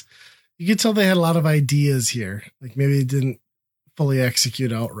 You could tell they had a lot of ideas here. Maybe it didn't fully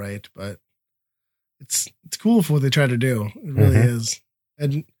execute outright, but it's cool for what they try to do. It really is.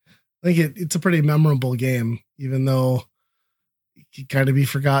 And I think it's a pretty memorable game, even though it could kind of be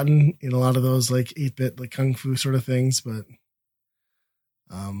forgotten in a lot of those like 8-bit, like Kung Fu sort of things. But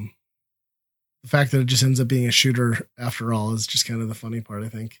the fact that it just ends up being a shooter after all is just kind of the funny part, I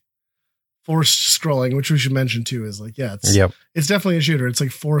think. Forced scrolling, which we should mention too, is like, it's definitely a shooter. It's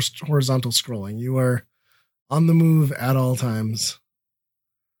like forced horizontal scrolling. You are on the move at all times.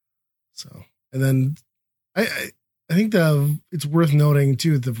 So, and then I think it's worth noting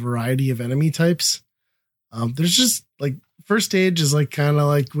too, the variety of enemy types. There's just like first stage is like kind of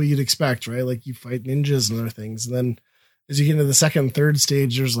like what you'd expect, right? Like you fight ninjas and other things. And then as you get into the second and third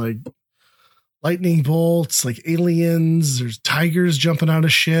stage, there's like lightning bolts, like aliens, there's tigers jumping out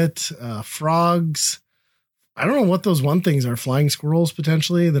of shit, frogs. I don't know what those one things are, flying squirrels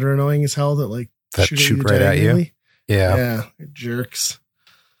potentially that are annoying as hell that shoot right at you. Yeah. Jerks.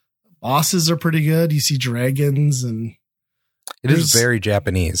 Bosses are pretty good. You see dragons and it is very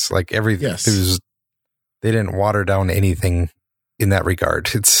Japanese. Like everything, they didn't water down anything in that regard.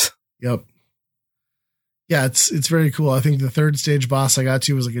 Yeah, it's very cool. I think the third stage boss I got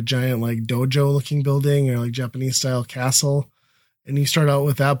to was like a giant like dojo looking building or like Japanese style castle. And you start out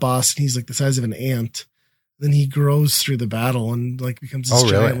with that boss and he's like the size of an ant. Then he grows through the battle and like becomes this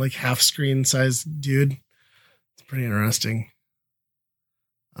giant like half screen sized dude. It's pretty interesting.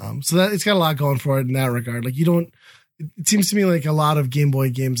 So that it's got a lot going for it in that regard. Like it seems to me like a lot of Game Boy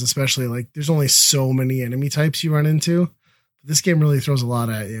games, especially like there's only so many enemy types you run into. But this game really throws a lot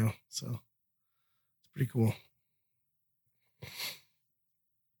at you. So pretty cool.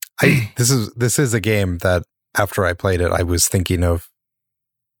 This is a game that after I played it, I was thinking of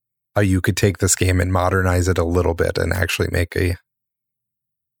how you could take this game and modernize it a little bit and actually make a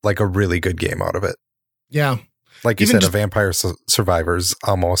really good game out of it. Yeah. Like you said, a Vampire Survivors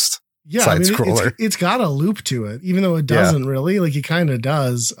almost side scroller. It's got a loop to it, even though it doesn't really. Like it kind of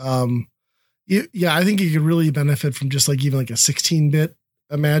does. I think you could really benefit from just like even like a 16-bit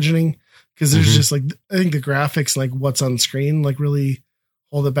imagining. Because there's just like, I think the graphics, like what's on screen, like really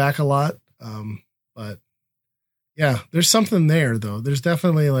hold it back a lot. But yeah, there's something there though. There's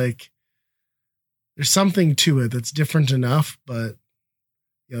definitely like, there's something to it that's different enough, but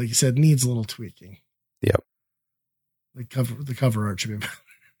yeah, like you said, needs a little tweaking. Yep. The cover art should be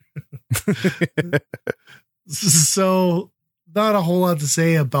better. So not a whole lot to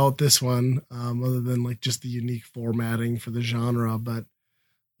say about this one, other than like just the unique formatting for the genre, but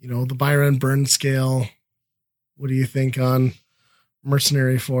the Byron Burns scale. What do you think on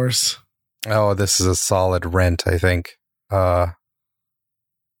Mercenary Force? Oh, this is a solid rent, I think. I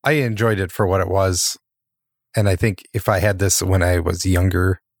enjoyed it for what it was. And I think if I had this when I was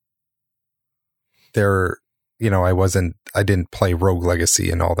younger, I didn't play Rogue Legacy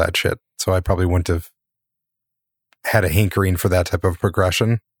and all that shit. So I probably wouldn't have had a hankering for that type of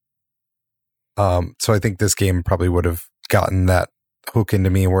progression. So I think this game probably would have gotten that hook into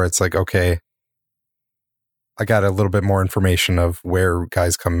me where it's like, okay, I got a little bit more information of where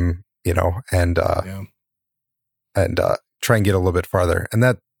guys come, and try and get a little bit farther. And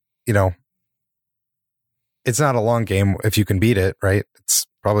that, it's not a long game if you can beat it, right? It's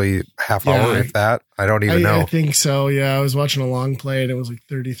probably half hour, if that. I don't even know. I think so. Yeah. I was watching a long play and it was like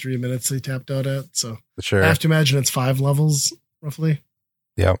 33 minutes they tapped out at. So sure. I have to imagine it's 5 levels roughly.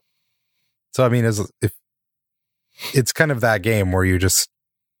 Yeah. So, I mean, if it's kind of that game where you just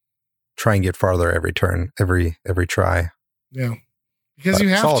try and get farther every turn, every try. Yeah. Because you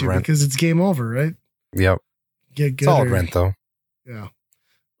have to, because it's game over, right? Yep. Get good. Solid rent though. Yeah.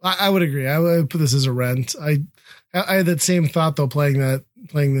 I would agree. I would put this as a rent. I had that same thought though, playing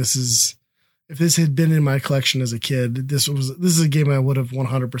this is, if this had been in my collection as a kid, this is a game I would have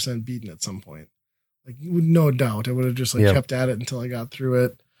 100% beaten at some point. Like no doubt. I would have just kept at it until I got through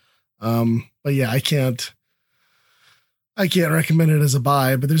it. But yeah, I can't recommend it as a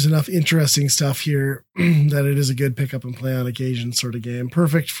buy, but there's enough interesting stuff here that it is a good pick up and play on occasion sort of game.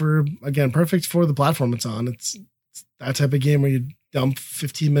 Perfect for the platform it's on. It's that type of game where you dump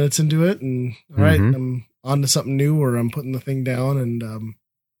 15 minutes into it and all right, I'm on to something new, or I'm putting the thing down, and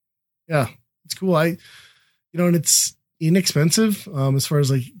yeah, it's cool. And it's inexpensive as far as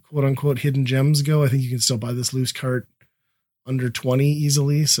like quote unquote hidden gems go. I think you can still buy this loose cart under 20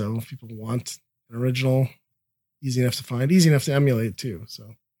 easily. So if people want an original, easy enough to find, easy enough to emulate too.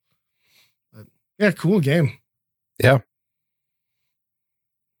 So, but yeah, cool game. Yeah.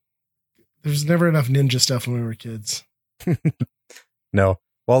 There's never enough ninja stuff when we were kids. No.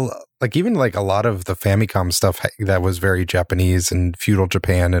 Well, like even like a lot of the Famicom stuff that was very Japanese and feudal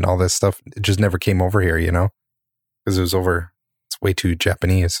Japan and all this stuff, it just never came over here, because it's way too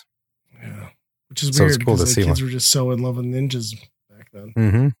Japanese. Yeah. which is weird because kids were just so in love with ninjas back then.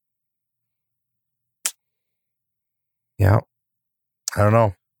 Mm-hmm. Yeah. I don't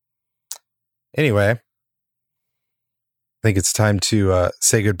know. Anyway, I think it's time to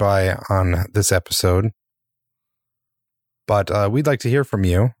say goodbye on this episode. But we'd like to hear from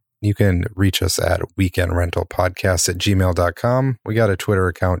you. You can reach us at weekendrentalpodcast@gmail.com. We got a Twitter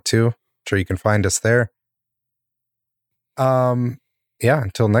account too. I'm sure you can find us there. Yeah,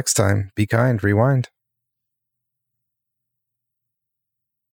 until next time, be kind, rewind.